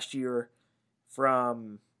output last year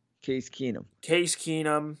from Case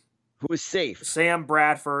Keenum, who was safe, Sam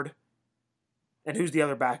Bradford, and who's the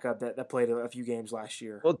other backup that played a few games last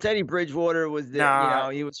year? Well, Teddy Bridgewater was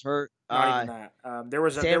he was hurt. Not even that. There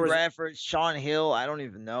was Bradford, Sean Hill. I don't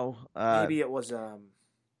even know. Maybe it was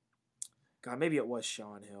maybe it was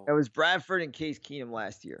Sean Hill. It was Bradford and Case Keenum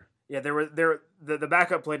last year. Yeah, the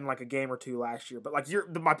backup played in like a game or two last year, but like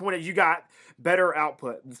my point is you got better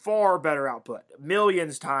output, far better output,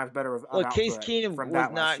 millions times better output. Case Keenum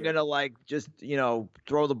was not gonna just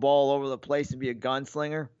throw the ball over the place and be a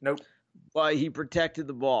gunslinger. Nope. But he protected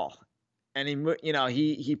the ball, and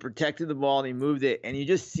he protected the ball and he moved it, and you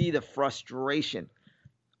just see the frustration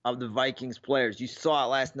of the Vikings players. You saw it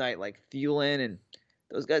last night, like Thielen and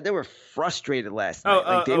those guys. They were frustrated last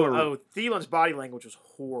night. Thielen's body language was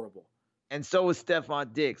horrible, and so was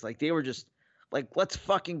Stephon Diggs. Like they were just like, let's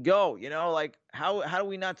fucking go. Like how do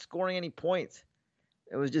we not scoring any points?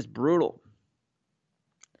 It was just brutal.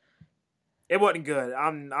 It wasn't good.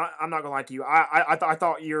 I'm not gonna lie to you. I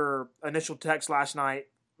thought your initial text last night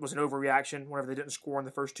was an overreaction whenever they didn't score in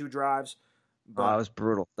the first 2 drives. But it was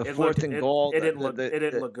brutal. The fourth and goal. It didn't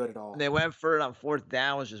look good at all. They went for it on 4th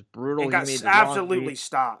down. Was just brutal. It got absolutely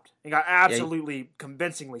stopped. It got absolutely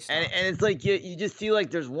convincingly stopped. And it's like you just see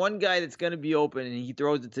like there's one guy that's gonna be open and he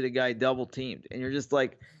throws it to the guy double teamed, and you're just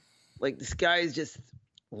like this guy is just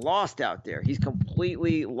lost out there. He's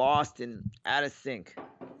completely lost and out of sync.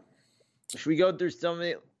 Should we go through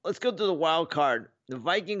let's go through the wild card. The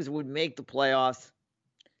Vikings would make the playoffs.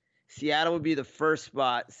 Seattle would be the first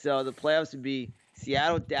spot. So the playoffs would be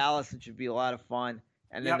Seattle, Dallas, which would be a lot of fun.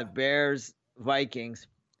 And then the Bears, Vikings,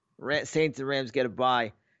 Saints and Rams get a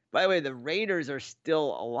bye. By the way, the Raiders are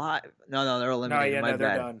still alive. No, they're eliminated. My bad.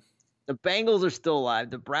 They're done. The Bengals are still alive.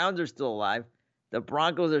 The Browns are still alive. The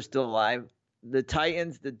Broncos are still alive. The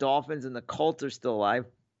Titans, the Dolphins, and the Colts are still alive.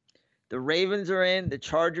 The Ravens are in. The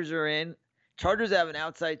Chargers are in. Chargers have an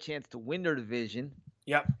outside chance to win their division.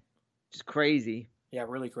 Yep. Which is crazy. Yeah,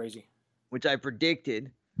 really crazy. Which I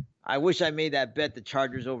predicted. I wish I made that bet, the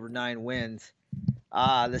Chargers over 9 wins.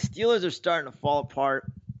 The Steelers are starting to fall apart.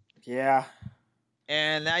 Yeah.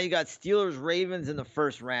 And now you got Steelers-Ravens in the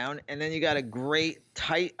first round, and then you got a great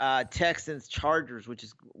tight Texans-Chargers, which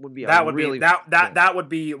would be that would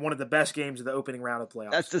be one of the best games of the opening round of the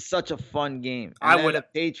playoffs. That's just such a fun game. And the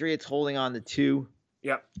Patriots holding on to 2.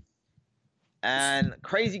 Yep. And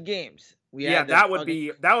crazy games. That would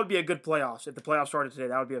be a good playoffs. If the playoffs started today,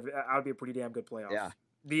 that would be a pretty damn good playoff. Yeah.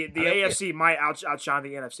 The AFC might outshine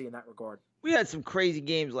the NFC in that regard. We had some crazy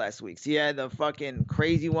games last week. So you had the fucking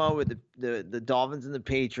crazy one with the Dolphins and the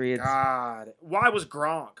Patriots. God, why was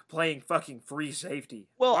Gronk playing fucking free safety?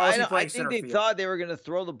 Well, I think they thought they were going to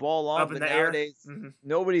throw the ball long, but nowadays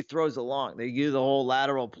nobody throws it long. They do the whole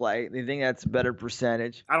lateral play. They think that's a better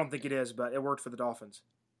percentage. I don't think it is, but it worked for the Dolphins.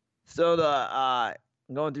 So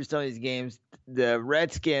going through some of these games, the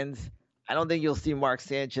Redskins, I don't think you'll see Mark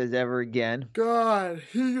Sanchez ever again. God,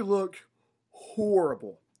 he looked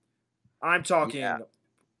horrible. I'm talking,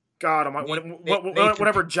 God,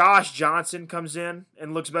 whenever Josh Johnson comes in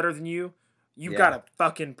and looks better than you've got a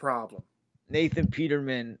fucking problem. Nathan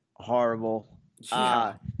Peterman, horrible.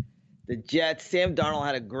 Yeah. The Jets, Sam Darnold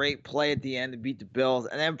had a great play at the end to beat the Bills.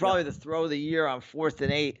 And then probably the throw of the year on 4th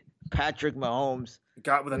and 8, Patrick Mahomes.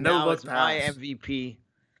 Got with a no-look pass. My MVP.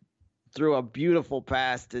 Threw a beautiful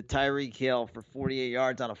pass to Tyreek Hill for 48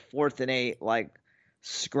 yards on a 4th and 8, like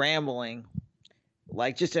scrambling.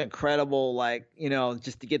 Like just incredible,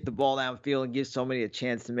 just to get the ball downfield and give somebody a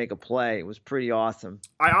chance to make a play. It was pretty awesome.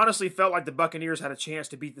 I honestly felt like the Buccaneers had a chance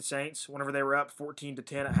to beat the Saints whenever they were up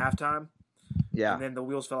 14-10 at halftime. Yeah. And then the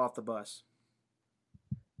wheels fell off the bus.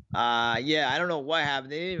 I don't know what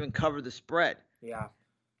happened. They didn't even cover the spread. Yeah.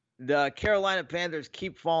 The Carolina Panthers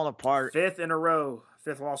keep falling apart. Fifth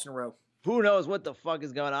loss in a row. Who knows what the fuck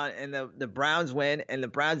is going on? And the Browns win, and the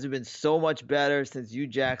Browns have been so much better since Hugh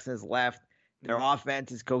Jackson has left. Their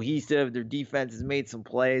offense is cohesive. Their defense has made some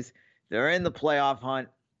plays. They're in the playoff hunt.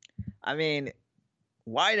 I mean,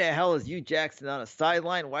 why the hell is Hugh Jackson on a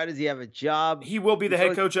sideline? Why does he have a job? He will be the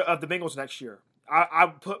head coach of the Bengals next year.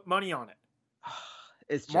 I put money on it.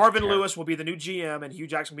 Marvin Lewis will be the new GM, and Hugh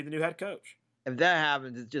Jackson will be the new head coach. If that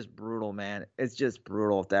happens, it's just brutal, man. It's just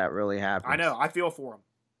brutal if that really happens. I know. I feel for him.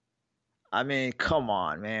 I mean, come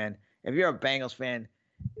on, man. If you're a Bengals fan,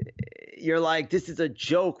 you're like, this is a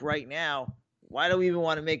joke right now. Why do we even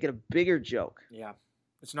want to make it a bigger joke? Yeah,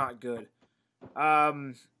 it's not good.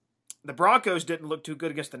 The Broncos didn't look too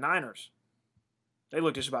good against the Niners. They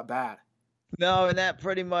looked just about bad. No, and that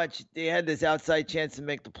pretty much, they had this outside chance to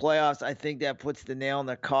make the playoffs. I think that puts the nail in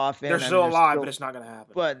the coffin. They're still alive, but it's not going to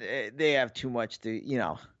happen. But they have too much to,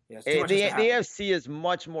 Yeah, the AFC is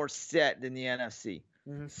much more set than the NFC.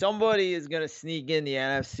 Mm-hmm. Somebody is going to sneak in the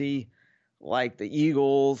NFC, like the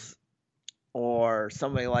Eagles or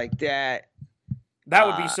somebody like that. That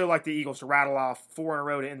would be so like the Eagles to rattle off 4 in a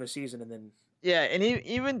row to end the season, and then. Yeah, and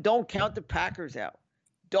even don't count the Packers out.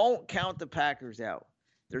 Don't count the Packers out.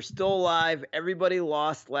 They're still alive. Everybody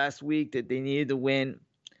lost last week that they needed to win.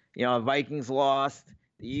 Vikings lost.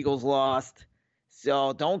 The Eagles lost.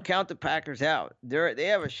 So don't count the Packers out. They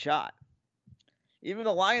have a shot. Even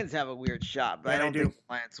the Lions have a weird shot, but I don't think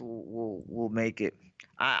the Lions will make it.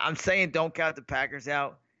 I'm saying don't count the Packers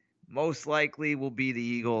out. Most likely will be the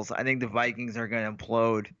Eagles. I think the Vikings are going to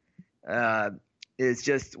implode. It's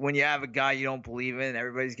just when you have a guy you don't believe in,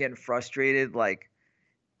 everybody's getting frustrated. Like,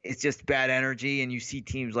 it's just bad energy, and you see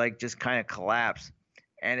teams like just kind of collapse.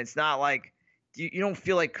 And it's not like you don't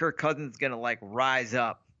feel like Kirk Cousins is going to like rise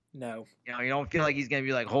up. No. You don't feel like he's going to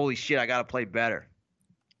be like, holy shit, I got to play better.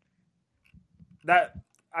 That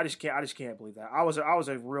I just can't believe that. I was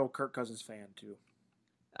a real Kirk Cousins fan too.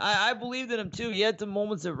 I believed in him too. He had some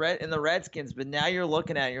moments in the Redskins, but now you're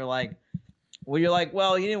looking at it, you're like,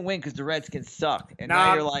 well, he didn't win because the Redskins suck, and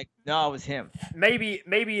now you're like, no, it was him. Maybe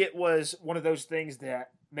it was one of those things that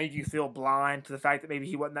made you feel blind to the fact that maybe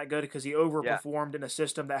he wasn't that good because he overperformed in a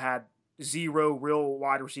system that had 0 real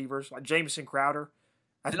wide receivers like Jamison Crowder.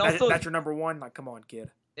 That's your number one. Like, come on, kid.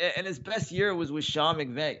 And his best year was with Sean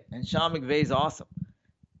McVay, and Sean McVay's awesome,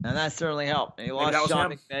 and that certainly helped. And he lost Sean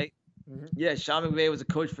McVay. Mm-hmm. Yeah, Sean McVay was a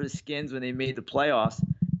coach for the Skins when they made the playoffs,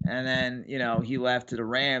 and then he left to the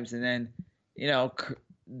Rams, and then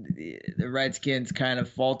the Redskins kind of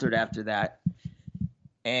faltered after that.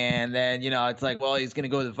 And then it's like, well, he's going to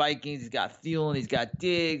go to the Vikings. He's got Thielen, he's got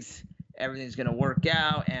Diggs, everything's going to work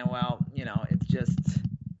out, and it's just.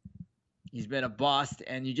 He's been a bust,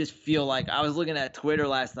 and you just feel like I was looking at Twitter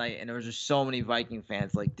last night, and there was just so many Viking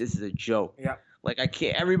fans like, this is a joke. Yeah. Like, I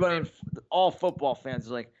can't. Everybody, all football fans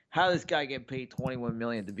are like, how does this guy get paid $21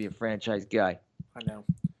 million to be a franchise guy? I know.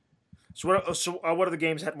 So what are the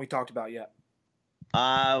games haven't we talked about yet?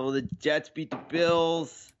 Well, the Jets beat the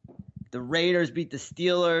Bills, the Raiders beat the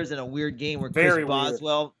Steelers in a weird game where Chris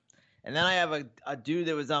Boswell. And then I have a dude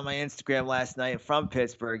that was on my Instagram last night from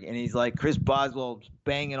Pittsburgh, and he's like, Chris Boswell's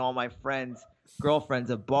banging all my friends' girlfriends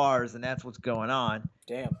at bars, and that's what's going on.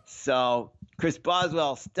 Damn. So, Chris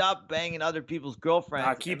Boswell, stop banging other people's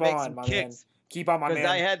girlfriends. Keep on, my man. Keep on, my man.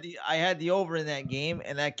 Because I had the over in that game,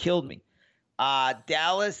 and that killed me.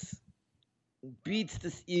 Dallas beats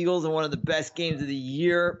the Eagles in one of the best games of the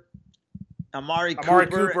year. Amari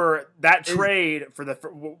Cooper, that trade for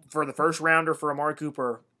the first rounder for Amari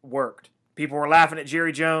Cooper worked. People were laughing at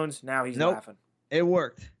Jerry Jones. Now he's laughing. It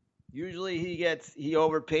worked. Usually he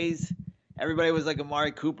overpays. Everybody was like,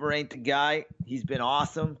 Amari Cooper ain't the guy. He's been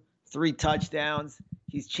awesome. 3 touchdowns.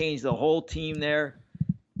 He's changed the whole team there.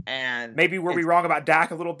 And maybe were we wrong about Dak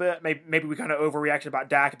a little bit? Maybe we kind of overreacted about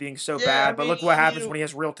Dak being so bad. But look what happens when he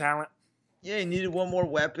has real talent. Yeah, he needed one more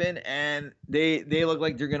weapon, and they look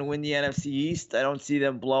like they're going to win the NFC East. I don't see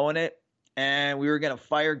them blowing it. And we were going to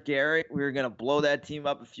fire Garrett. We were going to blow that team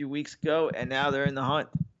up a few weeks ago, and now they're in the hunt.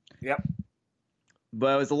 Yep.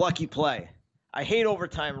 But it was a lucky play. I hate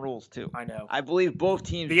overtime rules, too. I know. I believe both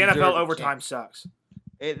teams. The NFL overtime sucks.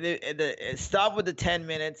 It stop with the 10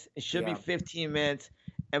 minutes. It should be 15 minutes.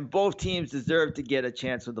 And both teams deserve to get a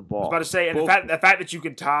chance with the ball. I was about to say, and the fact that you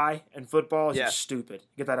can tie in football is just stupid.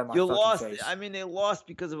 Get that out of my fucking face. I mean, they lost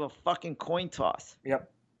because of a fucking coin toss. Yep.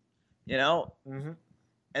 Mm-hmm.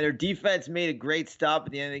 And their defense made a great stop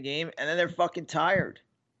at the end of the game, and then they're fucking tired.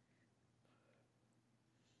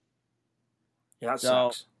 Yeah, that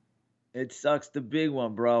sucks. It sucks. The big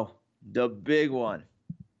one, bro. The big one.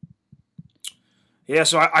 Yeah,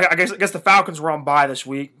 so I guess the Falcons were on bye this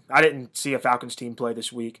week. I didn't see a Falcons team play this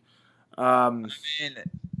week. I mean,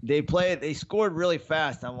 they scored really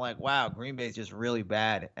fast. I'm like, wow, Green Bay's just really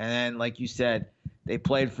bad. And then, like you said, they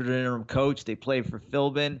played for the interim coach. They played for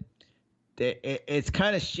Philbin. It's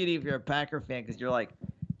kind of shitty if you're a Packer fan because you're like,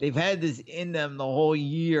 they've had this in them the whole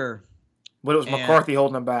year. But it was McCarthy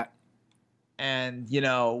holding them back. And,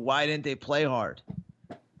 why didn't they play hard?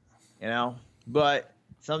 But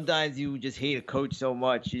sometimes you just hate a coach so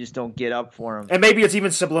much you just don't get up for him. And maybe it's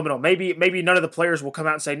even subliminal. Maybe none of the players will come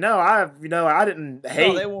out and say, "No, I didn't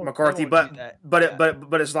hate McCarthy," but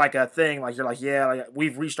it's like a thing. Like you're like, yeah, like,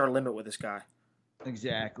 we've reached our limit with this guy.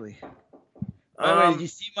 Exactly. Did you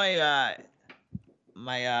see my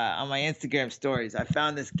on my Instagram stories? I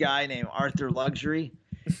found this guy named Arthur Luxury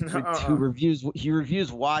who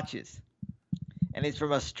reviews watches, and he's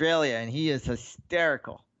from Australia, and he is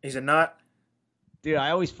hysterical. He's a nut. Dude,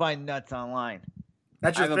 I always find nuts online.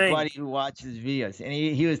 That's your thing. I have a buddy who watches videos, and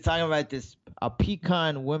he was talking about a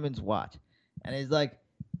pecan women's watch. And he's like,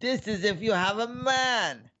 this is if you have a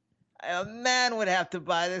man. A man would have to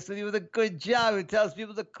buy this with you with a good job who tells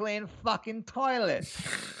people to clean fucking toilets.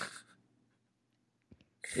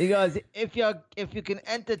 He goes, if you can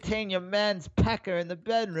entertain your man's pecker in the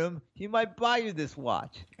bedroom, he might buy you this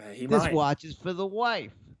watch. This watch is for the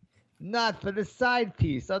wife, not for the side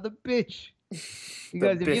piece or the bitch.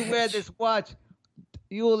 Because if you wear this watch,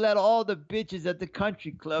 you will let all the bitches at the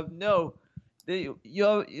country club know that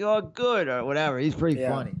you're good or whatever. He's pretty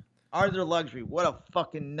funny. Arthur Luxury, what a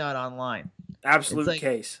fucking nut online. Absolute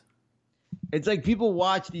case. It's like people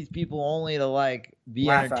watch these people only to be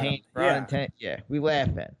entertained. Yeah, we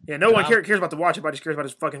laugh at. Yeah, no one cares about the watch. Everybody just cares about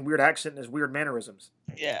his fucking weird accent and his weird mannerisms.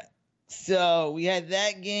 Yeah. So we had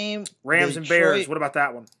that game. Rams and Bears. What about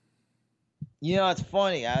that one? It's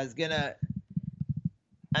funny. I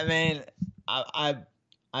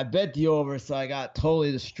bet the over, so I got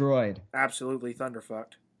totally destroyed. Absolutely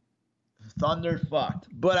thunderfucked. Thunderfucked.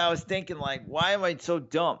 But I was thinking, why am I so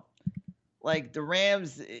dumb? The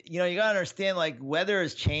Rams, you got to understand, weather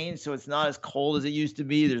has changed, so it's not as cold as it used to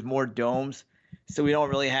be. There's more domes, so we don't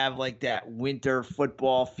really have, that winter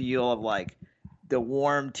football feel of, the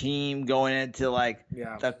warm team going into,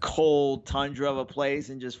 the cold tundra of a place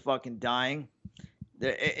and just fucking dying.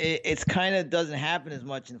 It's kind of doesn't happen as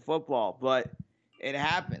much in football, but it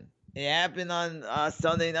happened. It happened on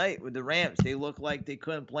Sunday night with the Rams. They looked like they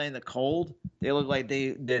couldn't play in the cold. They looked like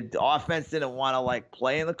the offense didn't want to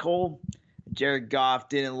play in the cold. Jared Goff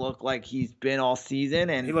didn't look like he's been all season,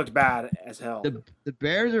 and he looked bad as hell. The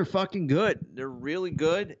Bears are fucking good. They're really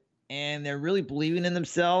good, and they're really believing in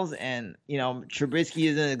themselves. And Trubisky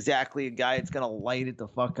isn't exactly a guy that's gonna light it the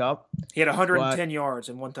fuck up. He had 110 yards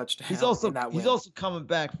and one touchdown. He's also coming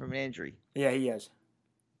back from an injury. Yeah, he is.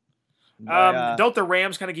 Don't the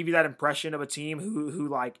Rams kind of give you that impression of a team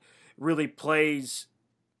who really plays?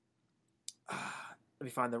 Let me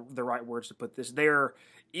find the right words to put this. They're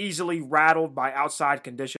easily rattled by outside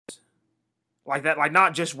conditions, like that.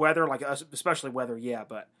 Not just weather, especially weather. Yeah,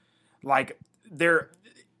 but they're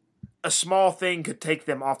a small thing could take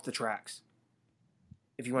them off the tracks.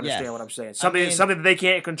 If you understand what I'm saying, something that they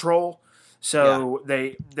can't control, so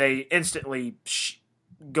they instantly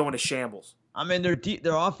go into shambles. I mean,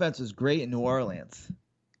 their offense was great in New Orleans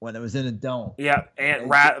when it was in a dome. Yeah, and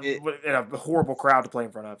in a horrible crowd to play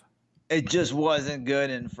in front of. It just wasn't good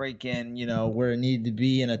in freaking, where it needed to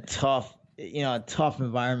be in a tough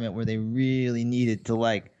environment where they really needed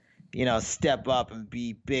to step up and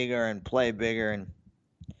be bigger and play bigger. And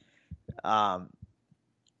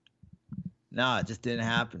no, it just didn't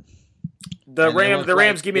happen. The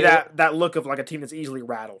Rams give me that look of a team that's easily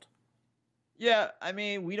rattled. Yeah, I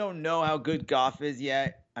mean, we don't know how good Goff is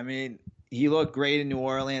yet. I mean, he looked great in New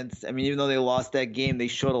Orleans. I mean, even though they lost that game, they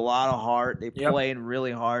showed a lot of heart. They played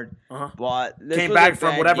really hard. Uh-huh. But came back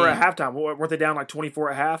from whatever game. At halftime. Weren't they down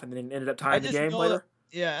 24 at half and then ended up tying the game later?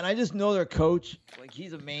 And I just know their coach,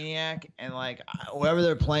 he's a maniac, and whoever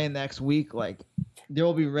they're playing next week,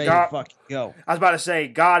 they'll be ready to fucking go. I was about to say,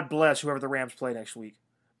 God bless whoever the Rams play next week,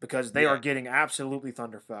 because they are getting absolutely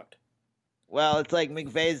thunderfucked. Well, it's like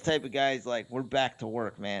McVay's the type of guy. He's we're back to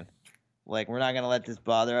work, man. We're not gonna let this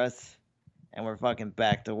bother us, and we're fucking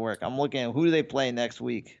back to work. I'm looking at who do they play next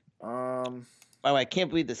week. By the way, I can't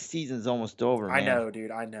believe the season's almost over, man. I know,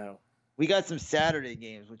 dude. I know. We got some Saturday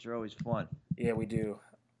games, which are always fun. Yeah, we do.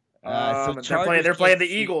 They're playing the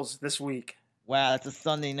Eagles this week. Wow, that's a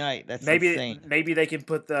Sunday night. That's insane. Maybe they can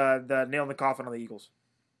put the nail in the coffin on the Eagles.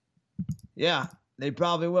 Yeah, they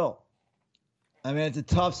probably will. I mean, it's a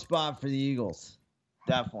tough spot for the Eagles,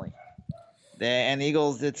 definitely. And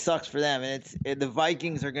Eagles, it sucks for them. And the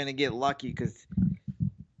Vikings are going to get lucky because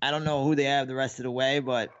I don't know who they have the rest of the way,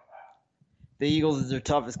 but the Eagles is their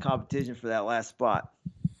toughest competition for that last spot.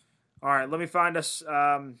 All right, let me find us,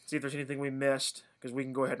 see if there's anything we missed, because we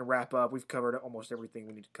can go ahead and wrap up. We've covered almost everything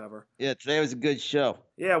we need to cover. Yeah, today was a good show.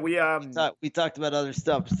 Yeah, we talked about other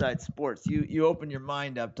stuff besides sports. You open your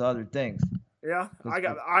mind up to other things. Yeah,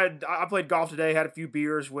 I played golf today. Had a few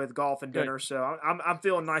beers with golf and dinner, so I'm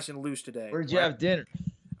feeling nice and loose today. Where'd you have dinner?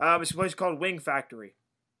 It's a place called Wing Factory.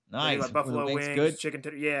 Nice. Like buffalo wings, good? chicken.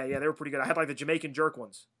 Yeah, they were pretty good. I had like the Jamaican jerk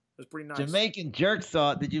ones. It was pretty nice. Jamaican jerk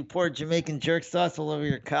sauce. Did you pour Jamaican jerk sauce all over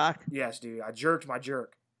your cock? Yes, dude. I jerked my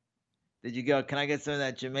jerk. Did you go, can I get some of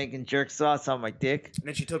that Jamaican jerk sauce on my dick? And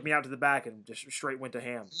then she took me out to the back and just straight went to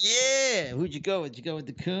ham. Yeah. Who'd you go with? Did you go with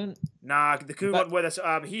the coon? Nah, the coon went with us.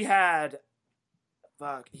 He had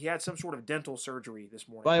some sort of dental surgery this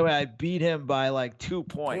morning. By the way, I beat him by like 2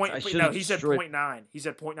 points. He said 0.9. He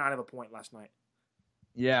said 0.9 of a point last night.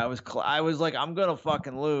 Yeah, I was like, I'm going to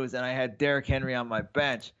fucking lose, and I had Derrick Henry on my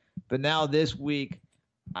bench. But now this week,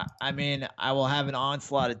 I will have an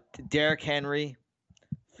onslaught of Derrick Henry,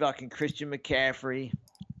 fucking Christian McCaffrey.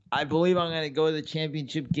 I believe I'm going to go to the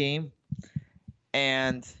championship game,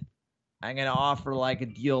 and I'm going to offer like a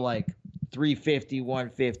deal like 350,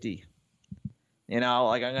 150. You know,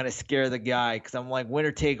 like I'm going to scare the guy because I'm like,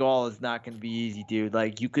 winner take all is not going to be easy, dude.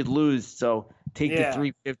 Like you could lose, so take the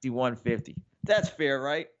 350, 150. That's fair,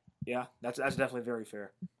 right? Yeah, that's definitely very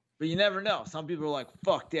fair. But you never know. Some people are like,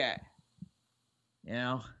 fuck that. You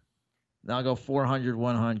know? Then I'll go 400,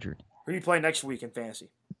 100. Who do you play next week in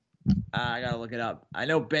fantasy? I got to look it up. I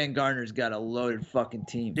know Ben Gardner's got a loaded fucking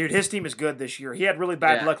team. Dude, his team is good this year. He had really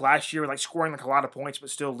bad luck last year, like scoring like a lot of points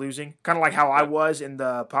but still losing. Kind of like how I was in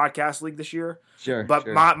the podcast league this year. Sure. But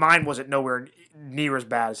mine wasn't nowhere near as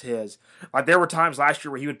bad as his. Like there were times last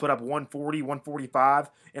year where he would put up 140,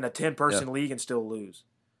 145 in a 10-person league and still lose.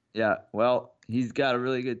 Yeah, well, he's got a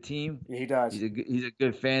really good team. Yeah, he does. He's a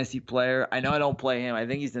good fantasy player. I know I don't play him. I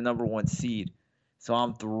think he's the number 1 seed. So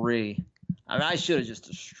I'm 3. I mean, I should have just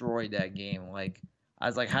destroyed that game. Like, I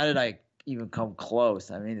was like, how did I even come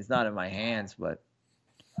close? I mean, it's not in my hands, but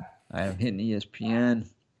I'm hitting ESPN,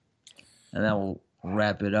 and then we'll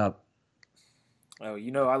wrap it up. Oh,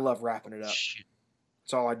 you know I love wrapping it up. Shit.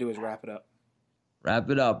 That's all I do is wrap it up. Wrap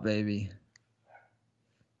it up, baby.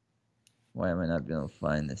 Why am I not being able to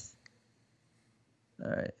find this?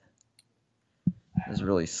 All right. This is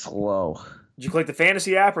really slow. Did you click the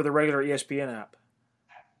fantasy app or the regular ESPN app?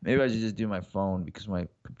 Maybe I should just do my phone because my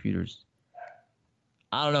computer's...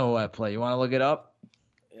 I don't know who I play. You want to look it up?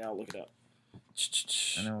 Yeah, I'll look it up.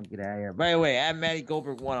 And then we'll get out of here. By the way, at Matty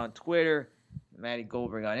Goldberg 1 on Twitter. Matty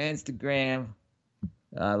Goldberg on Instagram.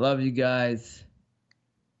 I love you guys.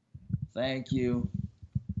 Thank you.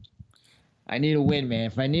 I need a win, man.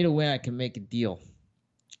 If I need a win, I can make a deal.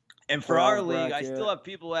 And for our league, I still have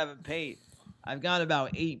people who haven't paid. I've got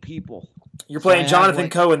about 8 people. You're playing Jonathan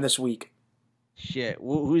Cohen this week. Shit.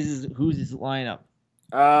 Who's his lineup?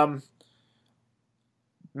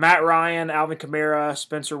 Matt Ryan, Alvin Kamara,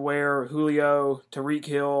 Spencer Ware, Julio, Tyreek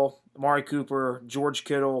Hill, Amari Cooper, George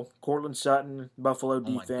Kittle, Cortland Sutton, Buffalo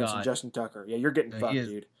defense, and Justin Tucker. Yeah, you're getting fucked,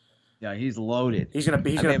 dude. Yeah, he's loaded. He's gonna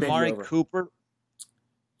bend you over. Amari Cooper.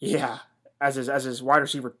 Yeah, as his wide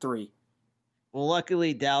receiver 3. Well,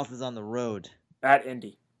 luckily Dallas is on the road at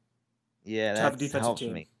Indy. Yeah, that helps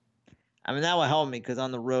me. I mean, that will help me because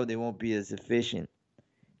on the road they won't be as efficient.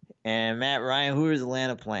 And Matt Ryan, who is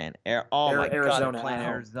Atlanta playing? Arizona. God, they're playing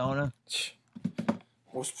Arizona.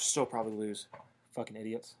 We'll still probably lose. Fucking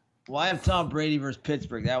idiots. Well, I have Tom Brady versus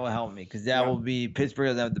Pittsburgh. That will help me because that will be Pittsburgh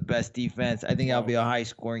doesn't have the best defense. I think that'll be a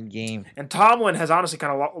high-scoring game. And Tomlin has honestly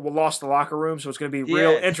kind of lost the locker room, so it's going to be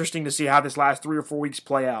real interesting to see how this last 3 or 4 weeks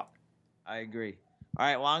play out. I agree. All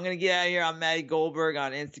right, well, I'm going to get out of here. I'm Matty Goldberg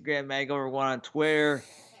on Instagram, Matty Goldberg 1 on Twitter.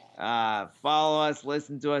 Follow us,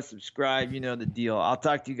 listen to us, subscribe. You know the deal. I'll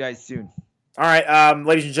talk to you guys soon. All right,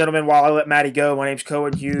 ladies and gentlemen, while I let Matty go, my name's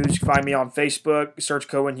Cohen Hughes. Find me on Facebook. Search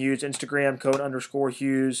Cohen Hughes. Instagram,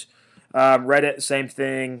 Cohen_Hughes. Reddit, same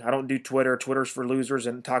thing. I don't do Twitter. Twitter's for losers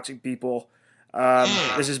and toxic people.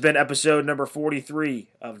 This has been episode number 43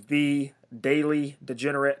 of the Daily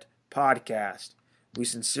Degenerate podcast. We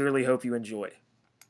sincerely hope you enjoyed.